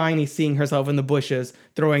always Hermione seeing herself in the bushes,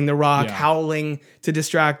 throwing the rock, howling to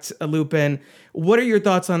distract Lupin. What are your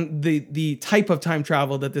thoughts on the type of time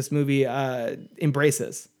travel that this movie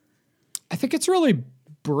embraces? I think it's really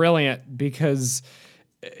brilliant because,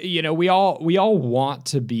 we all want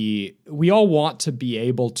to be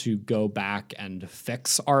able to go back and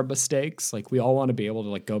fix our mistakes. Like we all want to be able to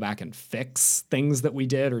like go back and fix things that we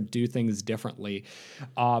did or do things differently.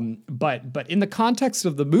 But in the context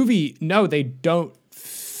of the movie, no, they don't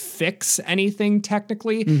fix anything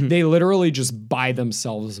technically. They literally just buy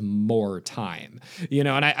themselves more time,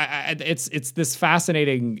 and it's this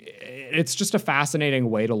fascinating, it's just a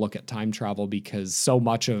fascinating way to look at time travel because so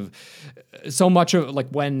much of like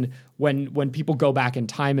when people go back in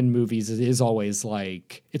time in movies, it is always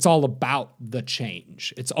like, it's all about the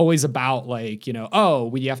change. It's always about like,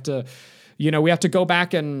 we have to go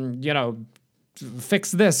back and,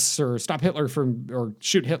 fix this or stop Hitler or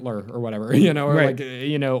shoot Hitler or whatever,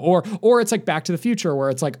 or it's like Back to the Future where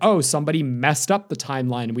it's like, oh, somebody messed up the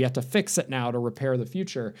timeline and we have to fix it now to repair the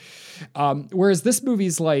future. Whereas this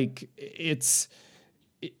movie's like,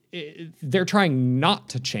 they're trying not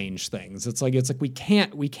to change things. It's like we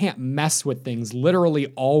can't mess with things. Literally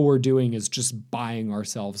all we're doing is just buying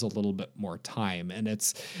ourselves a little bit more time. And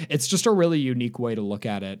it's just a really unique way to look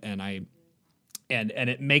at it. And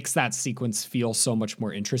it makes that sequence feel so much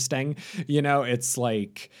more interesting. It's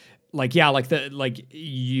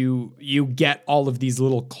you get all of these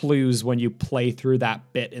little clues when you play through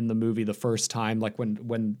that bit in the movie the first time. Like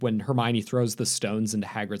when Hermione throws the stones into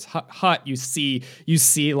Hagrid's hut, you see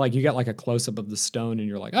like you get like a close up of the stone and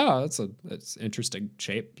you're like, oh, that's interesting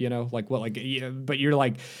shape, but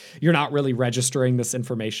you're not really registering this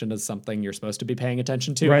information as something you're supposed to be paying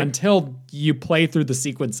attention to until you play through the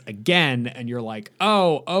sequence again and you're like,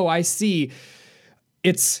 oh, I see.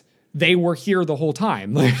 They were here the whole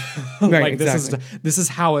time. This is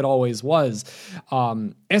how it always was.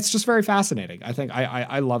 It's just very fascinating. I think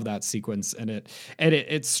I love that sequence, and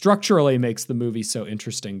it structurally makes the movie so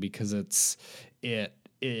interesting because you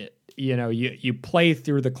play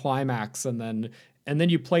through the climax and then and then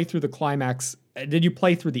you play through the climax. Then you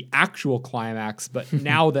play through the actual climax, but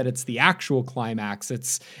now that it's the actual climax,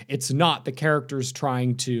 it's not the characters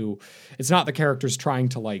trying to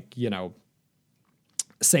like, you know,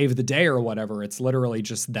 save the day or whatever. It's literally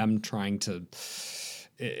just them trying to.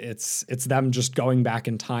 It's them just going back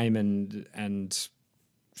in time and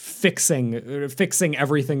fixing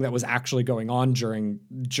everything that was actually going on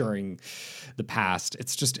during the past.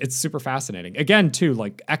 It's super fascinating. Again, too,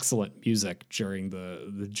 like excellent music during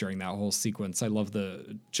during that whole sequence. I love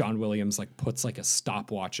the John Williams like puts like a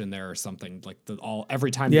stopwatch in there or something, like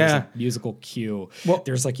every time there's a musical cue,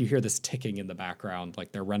 there's like you hear this ticking in the background,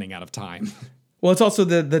 like they're running out of time. Well, it's also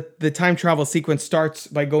the time travel sequence starts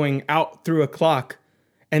by going out through a clock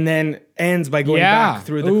and then ends by going back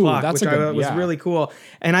through the clock, which I thought was really cool.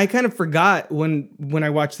 And I kind of forgot when I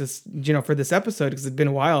watched this, you know, for this episode, because it'd been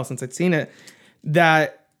a while since I'd seen it,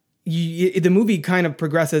 that the movie kind of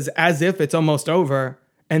progresses as if it's almost over,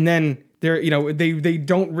 and then they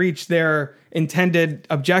don't reach their intended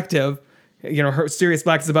objective. You know, Sirius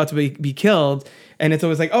Black is about to be killed, and it's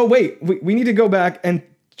always like, oh wait, we need to go back and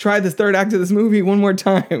try this third act of this movie one more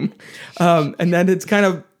time. And then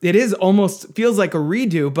it is almost feels like a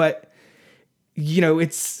redo, but you know,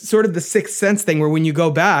 it's sort of the Sixth Sense thing where when you go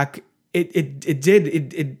back,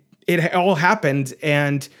 it all happened.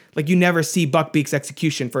 And like, you never see Buckbeak's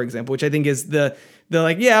execution, for example, which I think is the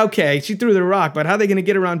like, yeah, okay, she threw the rock, but how are they going to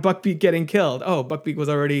get around Buckbeak getting killed? Oh, Buckbeak was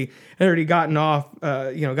already gotten off,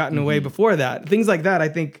 gotten away before that. Things like that. I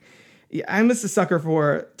think I'm just a sucker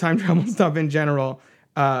for time travel stuff in general.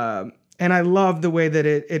 And I love the way that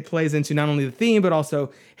it plays into not only the theme, but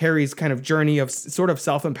also Harry's kind of journey of sort of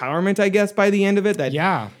self-empowerment, I guess, by the end of it. That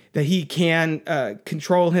he can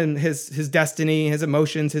control his destiny, his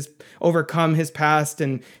emotions, overcome his past,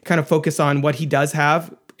 and kind of focus on what he does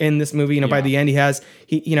have in this movie. You know, by the end,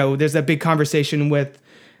 there's that big conversation with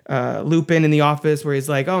Lupin in the office where he's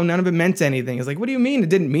like, "Oh, none of it meant anything." He's like, "What do you mean? It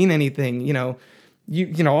didn't mean anything?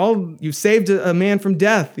 You saved a man from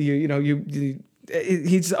death.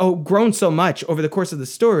 He's grown so much over the course of the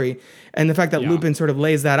story, and the fact that Lupin sort of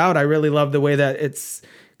lays that out, I really love the way that it's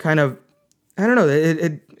kind of, I don't know,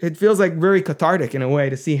 it feels like very cathartic in a way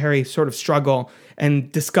to see Harry sort of struggle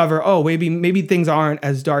and discover, oh, maybe things aren't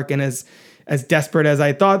as dark and as desperate as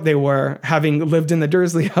I thought they were, having lived in the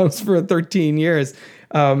Dursley house for 13 years.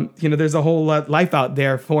 There's a whole life out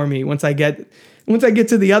there for me once I get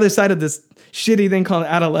to the other side of this shitty thing called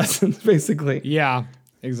adolescence, basically. Yeah.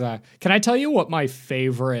 Exactly. Can I tell you what my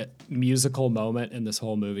favorite musical moment in this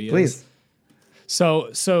whole movie is? Please.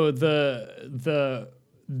 So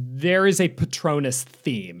there is a Patronus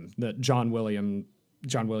theme that John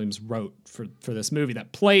Williams wrote for this movie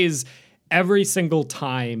that plays every single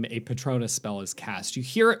time a Patronus spell is cast. You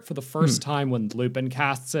hear it for the first time when Lupin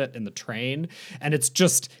casts it in the train, and it's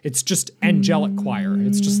just angelic choir.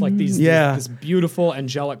 It's just like this beautiful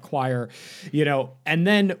angelic choir,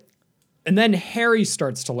 and then Harry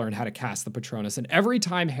starts to learn how to cast the Patronus. And every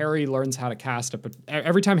time Harry casts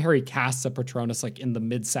a Patronus, like in the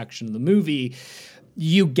midsection of the movie,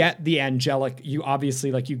 you get the angelic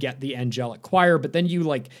choir, but then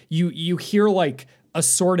you hear like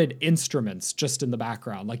assorted instruments just in the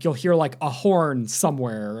background. Like you'll hear like a horn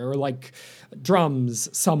somewhere, or like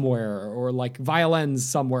drums somewhere, or like violins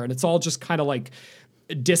somewhere. And it's all just kind of like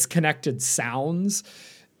disconnected sounds.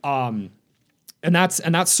 And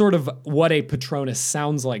that's sort of what a Patronus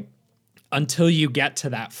sounds like until you get to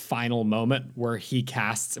that final moment where in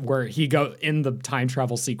the time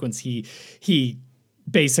travel sequence, he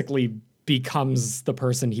basically becomes the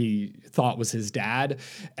person he thought was his dad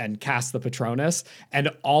and casts the Patronus. And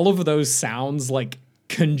all of those sounds like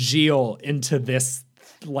congeal into this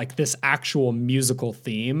actual musical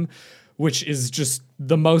theme, which is just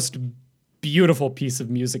the most beautiful piece of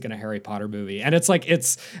music in a Harry Potter movie. And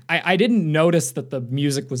I didn't notice that the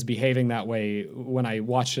music was behaving that way when I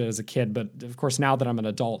watched it as a kid, but of course now that I'm an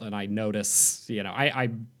adult and I notice,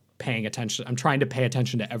 I'm paying attention. I'm trying to pay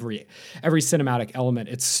attention to every cinematic element.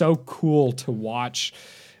 It's so cool to watch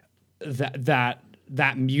that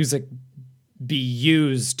music be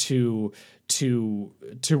used to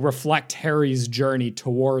reflect Harry's journey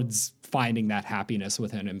towards finding that happiness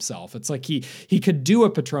within himself. It's like he could do a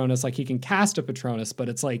Patronus, like he can cast a Patronus, but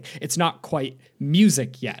it's like it's not quite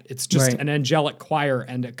music yet. It's just an angelic choir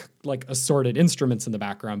and like assorted instruments in the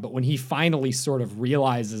background. But when he finally sort of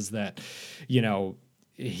realizes that,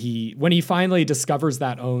 when he finally discovers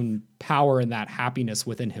that own power and that happiness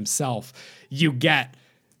within himself, you get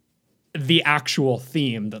the actual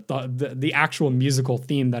theme, that the actual musical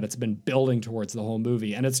theme that it's been building towards the whole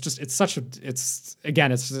movie. And it's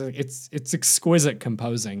exquisite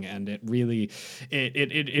composing, and it really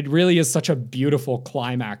is such a beautiful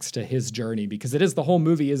climax to his journey, because the whole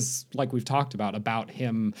movie is, like we've talked about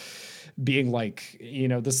him being like,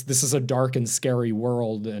 this is a dark and scary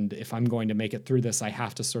world, and if I'm going to make it through this, I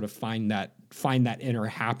have to sort of find that inner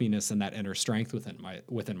happiness and that inner strength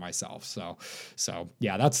within myself. So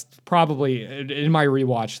yeah, that's probably, in my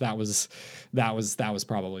rewatch, that was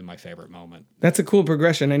probably my favorite moment. That's a cool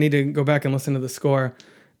progression. I need to go back and listen to the score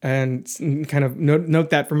and kind of note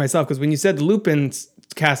that for myself, because when you said Lupin's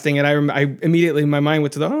casting it, I immediately, my mind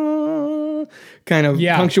went to the kind of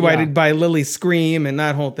punctuated by Lily's scream and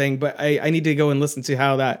that whole thing. But I need to go and listen to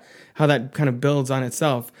how that kind of builds on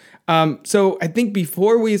itself. So I think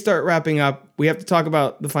before we start wrapping up, we have to talk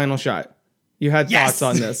about the final shot. You had thoughts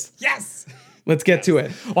on this. Yes. Let's get to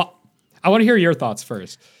it. Well, I want to hear your thoughts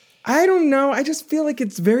first. I don't know. I just feel like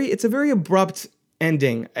it's a very abrupt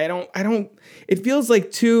ending. It feels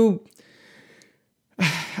like too,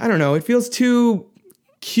 I don't know. It feels too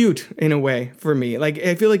cute in a way for me. Like,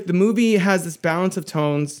 I feel like the movie has this balance of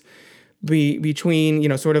tones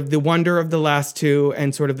between, sort of the wonder of the last two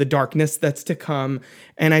and sort of the darkness that's to come.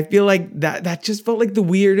 And I feel like that just felt like a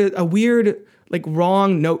weird, like,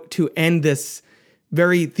 wrong note to end this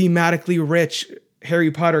very thematically rich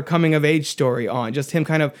Harry Potter coming of age story on. Just him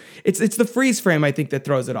kind of, it's the freeze frame, I think, that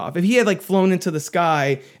throws it off. If he had like flown into the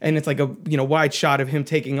sky and it's like a wide shot of him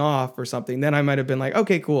taking off or something, then I might have been like,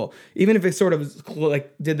 okay, cool. Even if it sort of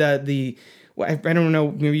like did I don't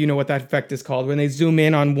know, maybe you know what that effect is called, when they zoom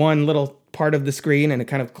in on one little part of the screen and it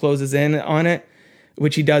kind of closes in on it,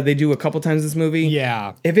 which they do a couple times in this movie.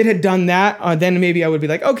 Yeah. If it had done that, then maybe I would be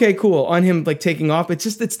like, okay, cool, on him like taking off. It's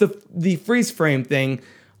the freeze frame thing.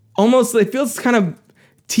 Almost, it feels kind of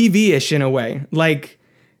TV-ish in a way. Like,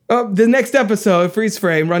 the next episode, freeze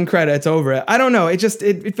frame, run credits, over it. I don't know.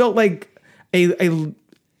 It felt like a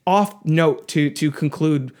off note to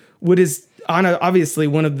conclude what is obviously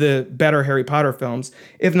one of the better Harry Potter films,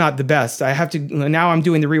 if not the best. I have to, now I'm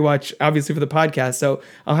doing the rewatch obviously for the podcast, so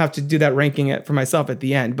I'll have to do that ranking it for myself at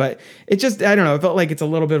the end. But it just, I don't know, it felt like it's a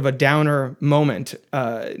little bit of a downer moment.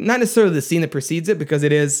 Not necessarily the scene that precedes it, because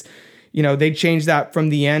it is, they changed that from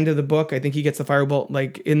the end of the book. I think he gets the firebolt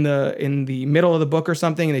like in the middle of the book or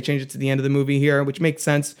something, and they changed it to the end of the movie here, which makes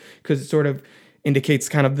sense because it sort of indicates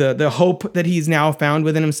kind of the hope that he's now found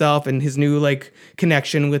within himself and his new like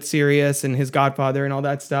connection with Sirius and his godfather and all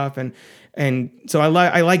that stuff. And so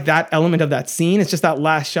I like that element of that scene. It's just that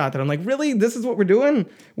last shot that I'm like, really, this is what we're doing?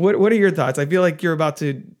 What are your thoughts? I feel like you're about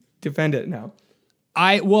to defend it now.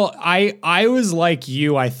 I was like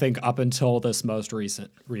you, I think, up until this most recent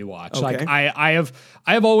rewatch. Okay. Like I have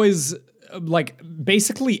always, like,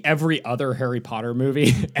 basically every other Harry Potter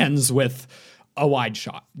movie ends with a wide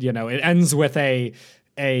shot. It ends with a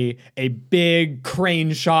big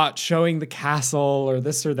crane shot showing the castle or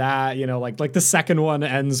this or that. Like the second one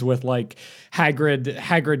ends with like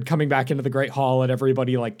Hagrid coming back into the Great Hall and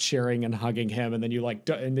everybody like cheering and hugging him, and then you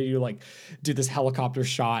do this helicopter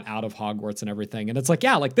shot out of Hogwarts and everything. And it's like,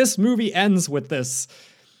 yeah, like this movie ends with this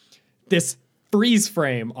freeze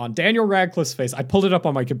frame on Daniel Radcliffe's face. I pulled it up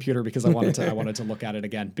on my computer because I wanted to look at it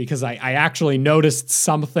again, because I actually noticed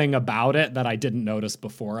something about it that I didn't notice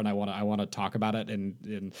before, and I want to talk about it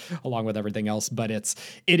in along with everything else. But it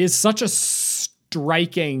is such a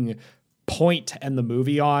striking point to end the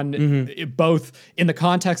movie on, both in the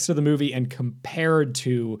context of the movie and compared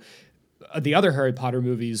to the other Harry Potter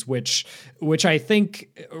movies, which I think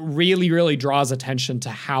really, really draws attention to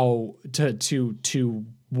how to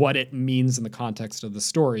what it means in the context of the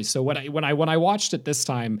story. So when I watched it this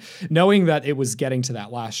time, knowing that it was getting to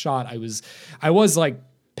that last shot, I was like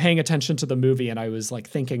paying attention to the movie, and I was like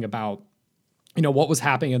thinking about, what was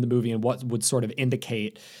happening in the movie and what would sort of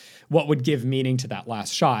indicate, what would give meaning to that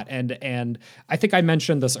last shot. And I think I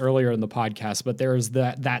mentioned this earlier in the podcast, but there's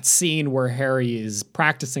that scene where Harry is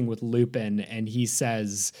practicing with Lupin, and he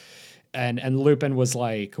says, and Lupin was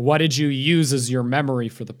like, what did you use as your memory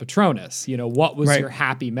for the Patronus? What was your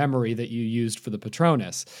happy memory that you used for the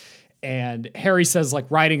Patronus? And Harry says, like,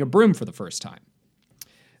 riding a broom for the first time.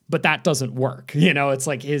 But that doesn't work. It's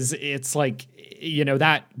like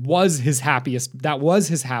that was his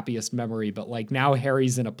happiest memory. But like now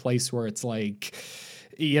Harry's in a place where it's like,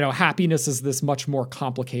 happiness is this much more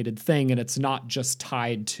complicated thing, and it's not just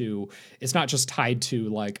tied to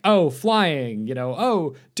like, oh, flying,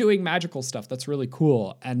 oh, doing magical stuff. That's really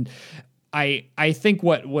cool. And I think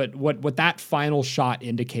what that final shot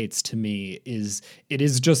indicates to me is it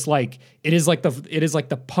is like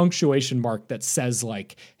the punctuation mark that says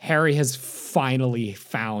like Harry has finally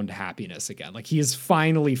found happiness again. Like he has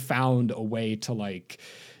finally found a way to like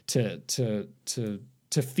to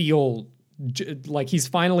feel like he's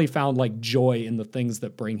finally found like joy in the things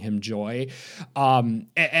that bring him joy. And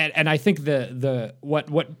I think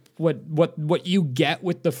what you get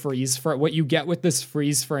with the what you get with this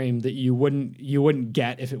freeze frame that you wouldn't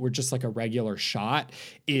get if it were just like a regular shot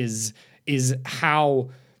is how.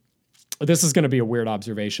 This is going to be a weird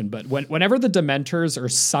observation, but whenever the Dementors are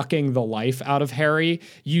sucking the life out of Harry,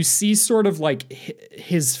 you see sort of like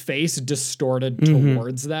his face distorted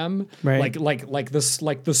towards them, right? Like the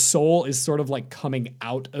soul is sort of like coming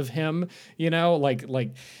out of him, you know,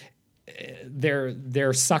 like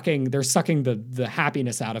they're sucking the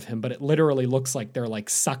happiness out of him, but it literally looks like they're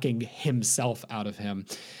like sucking himself out of him.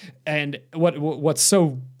 And what's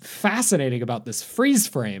so fascinating about this freeze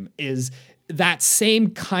frame is that same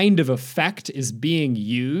kind of effect is being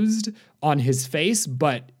used on his face,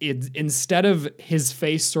 but instead of his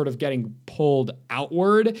face sort of getting pulled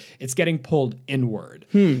outward, it's getting pulled inward.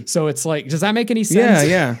 So it's like, does that make any sense?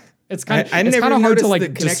 Yeah. It's kind of I never hard to like the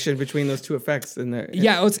connection between those two effects in there.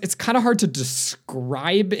 Yeah, it's kind of hard to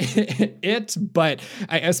describe it, but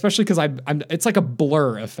especially because it's like a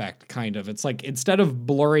blur effect kind of. It's like instead of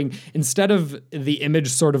the image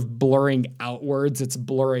sort of blurring outwards, it's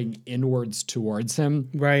blurring inwards towards him.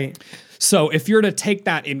 Right. So if you're to take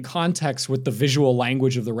that in context with the visual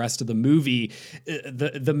language of the rest of the movie,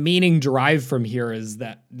 the meaning derived from here is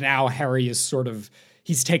that now Harry is sort of,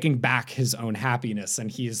 he's taking back his own happiness, and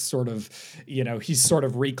he's sort of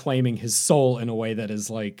reclaiming his soul in a way that is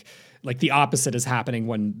like the opposite is happening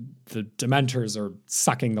when the Dementors are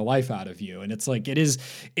sucking the life out of you. And it's like,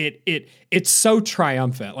 it's so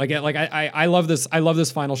triumphant. I love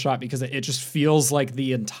this final shot because it just feels like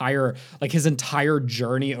his entire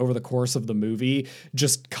journey over the course of the movie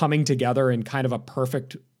just coming together in kind of a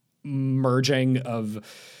perfect merging of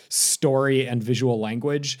story and visual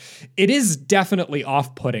language. It is definitely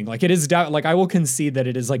off-putting. Like it is I will concede that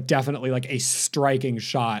it is like definitely like a striking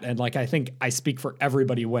shot. And like I think I speak for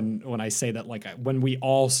everybody when I say that like when we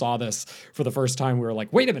all saw this for the first time, we were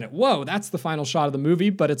like, wait a minute, whoa, that's the final shot of the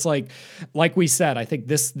movie. But it's like we said, I think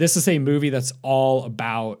this is a movie that's all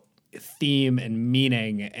about theme and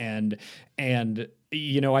meaning and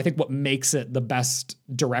you know, I think what makes it the best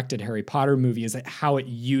directed Harry Potter movie is how it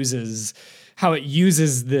uses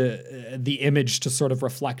the image to sort of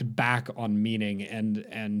reflect back on meaning.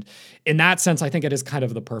 And in that sense, I think it is kind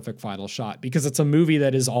of the perfect final shot because it's a movie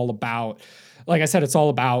that is all about, like I said, it's all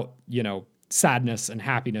about, you know, sadness and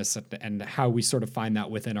happiness and how we sort of find that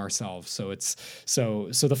within ourselves. So it's so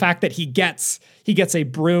the fact that he gets a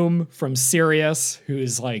broom from Sirius, who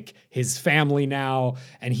is like his family now,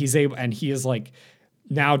 and he is like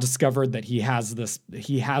now discovered that he has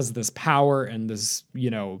this power and this, you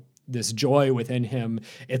know, this joy within him.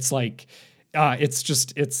 It's like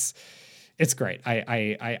it's great.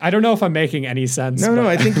 I don't know if I'm making any sense. No,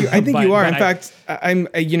 I think you you are. In fact, I'm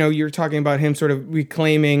you know, you're talking about him sort of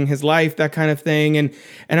reclaiming his life, that kind of thing, and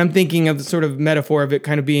I'm thinking of the sort of metaphor of it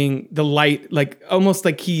kind of being the light, like almost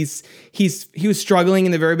like he was struggling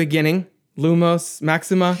in the very beginning. Lumos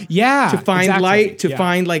Maxima, to find exactly. light, to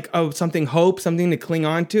find like something to cling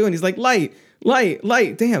on to, and he's like light.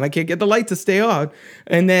 Damn, I can't get the light to stay on.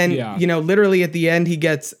 And then you know, literally at the end, he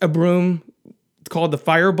gets a broom called the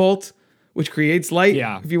Firebolt, which creates light.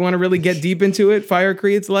 Yeah, if you want to really get deep into it, fire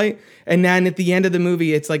creates light. And then at the end of the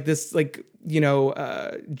movie, it's like this, like, you know,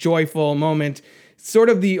 joyful moment. Sort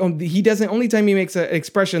of only time he makes an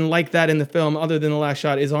expression like that in the film, other than the last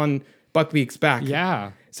shot, is on Buckbeak's back.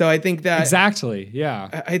 Yeah. So I think that exactly.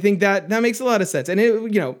 Yeah. I think that makes a lot of sense. And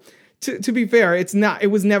it, you know, to be fair, it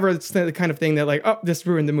was never the kind of thing that like, oh, this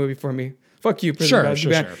ruined the movie for me. Fuck you, Prison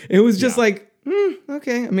Sure. It was just like,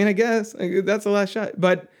 okay. I mean, I guess that's the last shot,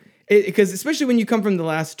 but because especially when you come from the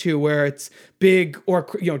last two, where it's big or,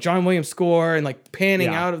 you know, John Williams score and like panning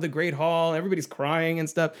out of the Great Hall, and everybody's crying and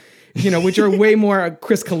stuff, you know, which are way more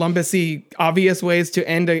Chris Columbus-y obvious ways to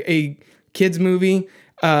end a kids movie.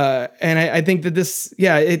 And I think that this,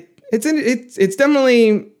 it's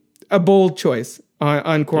definitely a bold choice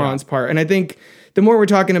on Cuarón's part. And I think the more we're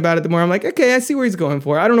talking about it, the more I'm like, okay, I see where he's going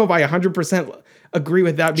for. I don't know if I 100% agree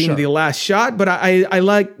with that being the last shot, but I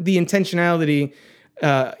like the intentionality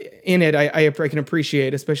in it. I can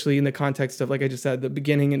appreciate, especially in the context of, like I just said, the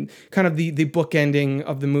beginning and kind of the bookending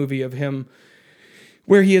of the movie of him,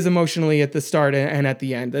 where he is emotionally at the start and at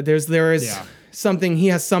the end. There is something, he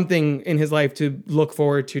has something in his life to look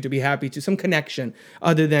forward to be happy to, some connection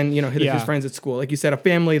other than, his friends at school. Like you said, a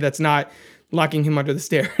family that's not locking him under the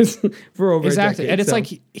stairs for over a decade. And it's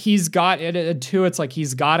like he's got it too. It's like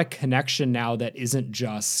he's got a connection now that isn't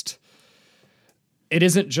just,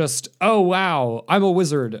 oh wow, I'm a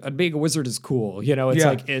wizard, and being a wizard is cool.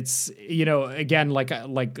 Again,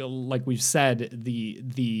 like we've said,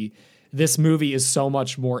 this movie is so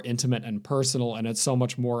much more intimate and personal, and it's so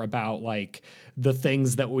much more about like the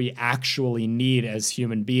things that we actually need as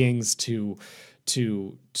human beings to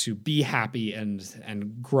be happy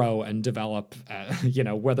and grow and develop,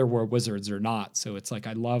 whether we're wizards or not. So it's like,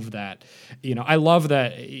 I love that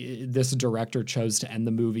this director chose to end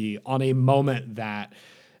the movie on a moment that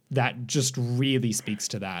just really speaks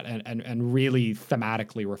to that and really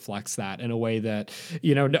thematically reflects that in a way that,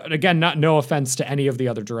 again, no offense to any of the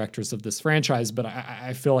other directors of this franchise, but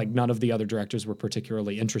I feel like none of the other directors were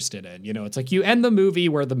particularly interested in. It's like you end the movie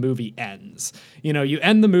where the movie ends. You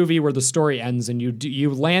end the movie where the story ends, and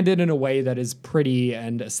you land it in a way that is pretty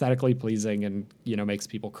and aesthetically pleasing and, makes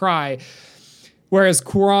people cry. Whereas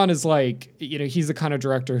Cuarón is like, he's the kind of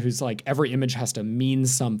director who's like, every image has to mean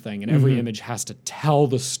something, and every image has to tell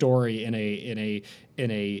the story in a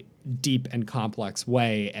deep and complex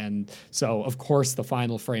way. And so, of course, the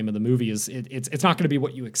final frame of the movie is it's not going to be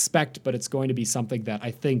what you expect, but it's going to be something that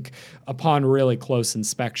I think, upon really close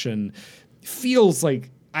inspection, feels like,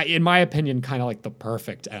 in my opinion, kind of like the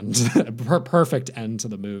perfect end, perfect end to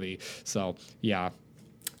the movie. So, yeah.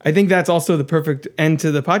 I think that's also the perfect end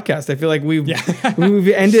to the podcast. I feel like we've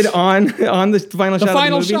ended on the final shot. The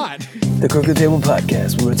final of the shot. The Crooked Table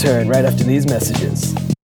Podcast will return right after these messages.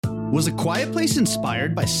 Was A Quiet Place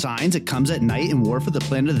inspired by Signs, It Comes at Night, and War for the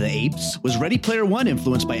Planet of the Apes? Was Ready Player One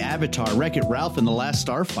influenced by Avatar, Wreck-It Ralph, and The Last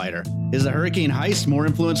Starfighter? Is The Hurricane Heist more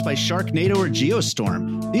influenced by Sharknado or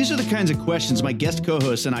Geostorm? These are the kinds of questions my guest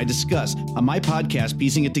co-hosts and I discuss on my podcast,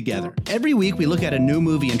 Piecing It Together. Every week, we look at a new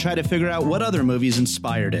movie and try to figure out what other movies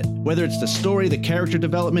inspired it. Whether it's the story, the character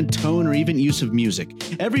development, tone, or even use of music.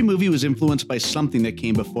 Every movie was influenced by something that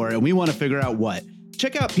came before, and we want to figure out what.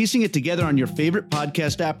 Check out Piecing It Together on your favorite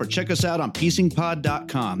podcast app, or check us out on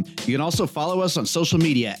piecingpod.com. You can also follow us on social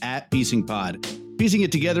media at piecingpod. Piecing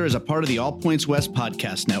It Together is a part of the All Points West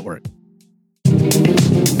podcast network.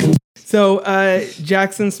 So,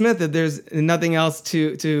 Jackson Smith, if there's nothing else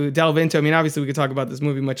to delve into, I mean, obviously we could talk about this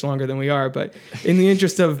movie much longer than we are, but in the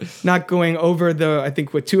interest of not going over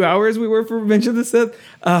 2 hours we were for Revenge of the Sith,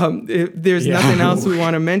 if there's nothing else we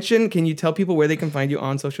want to mention, can you tell people where they can find you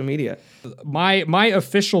on social media? My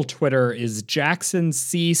official Twitter is Jackson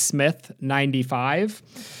C. Smith 95.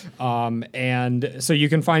 And so you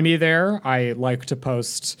can find me there. I like to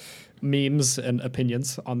post memes and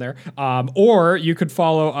opinions on there. Or you could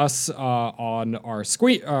follow us on our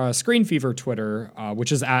Screen Fever Twitter,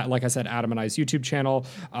 which is at, like I said, Adam and I's YouTube channel.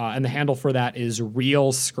 And the handle for that is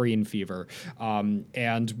Real Screen Fever.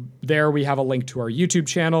 And there we have a link to our YouTube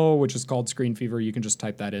channel, which is called Screen Fever. You can just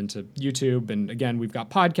type that into YouTube. And again, we've got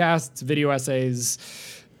podcasts, video essays,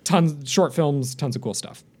 tons, short films, tons of cool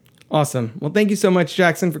stuff. Awesome. Well, thank you so much,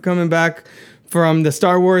 Jackson, for coming back from the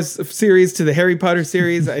Star Wars series to the Harry Potter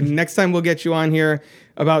series. Next time we'll get you on here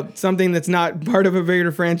about something that's not part of a bigger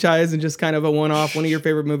franchise and just kind of a one-off, one of your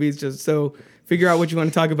favorite movies, just so figure out what you want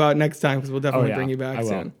to talk about next time, because we'll definitely bring you back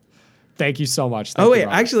soon. Thank you so much.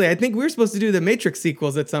 Actually, I think we were supposed to do the Matrix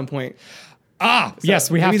sequels at some point. Yes,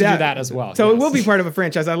 we have to do that as well. So It will be part of a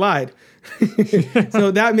franchise. I lied.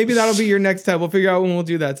 So maybe that'll be your next time. We'll figure out when we'll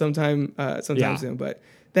do that sometime soon. But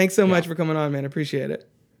thanks so much for coming on, man. Appreciate it.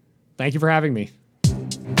 Thank you for having me.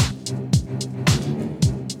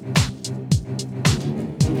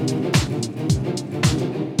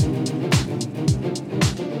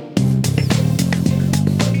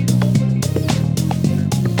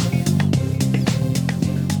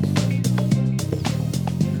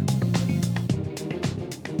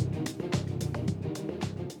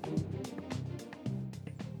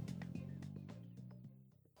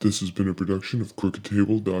 This has been a production of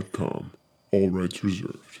crookedtable.com. All rights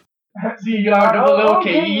reserved.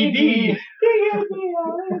 CROOKED.